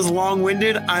that was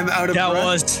long-winded. I'm out of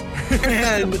breath.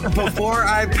 And before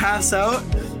I pass out,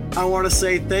 I want to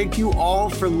say thank you all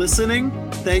for listening.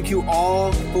 Thank you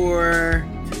all for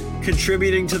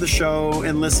contributing to the show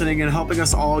and listening and helping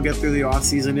us all get through the off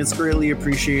season. It's greatly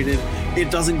appreciated.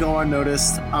 It doesn't go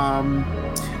unnoticed.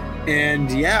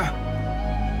 And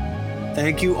yeah,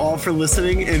 thank you all for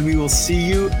listening, and we will see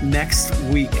you next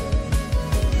week.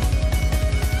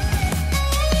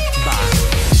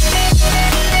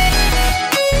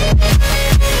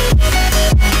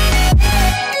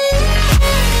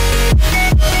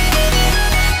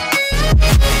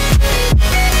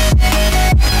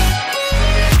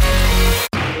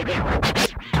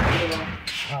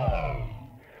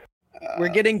 We're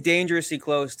getting dangerously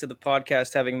close to the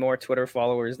podcast having more Twitter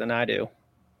followers than I do.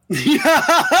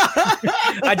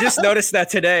 I just noticed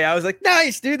that today. I was like,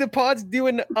 nice, dude, the pod's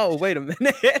doing... Oh, wait a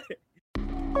minute.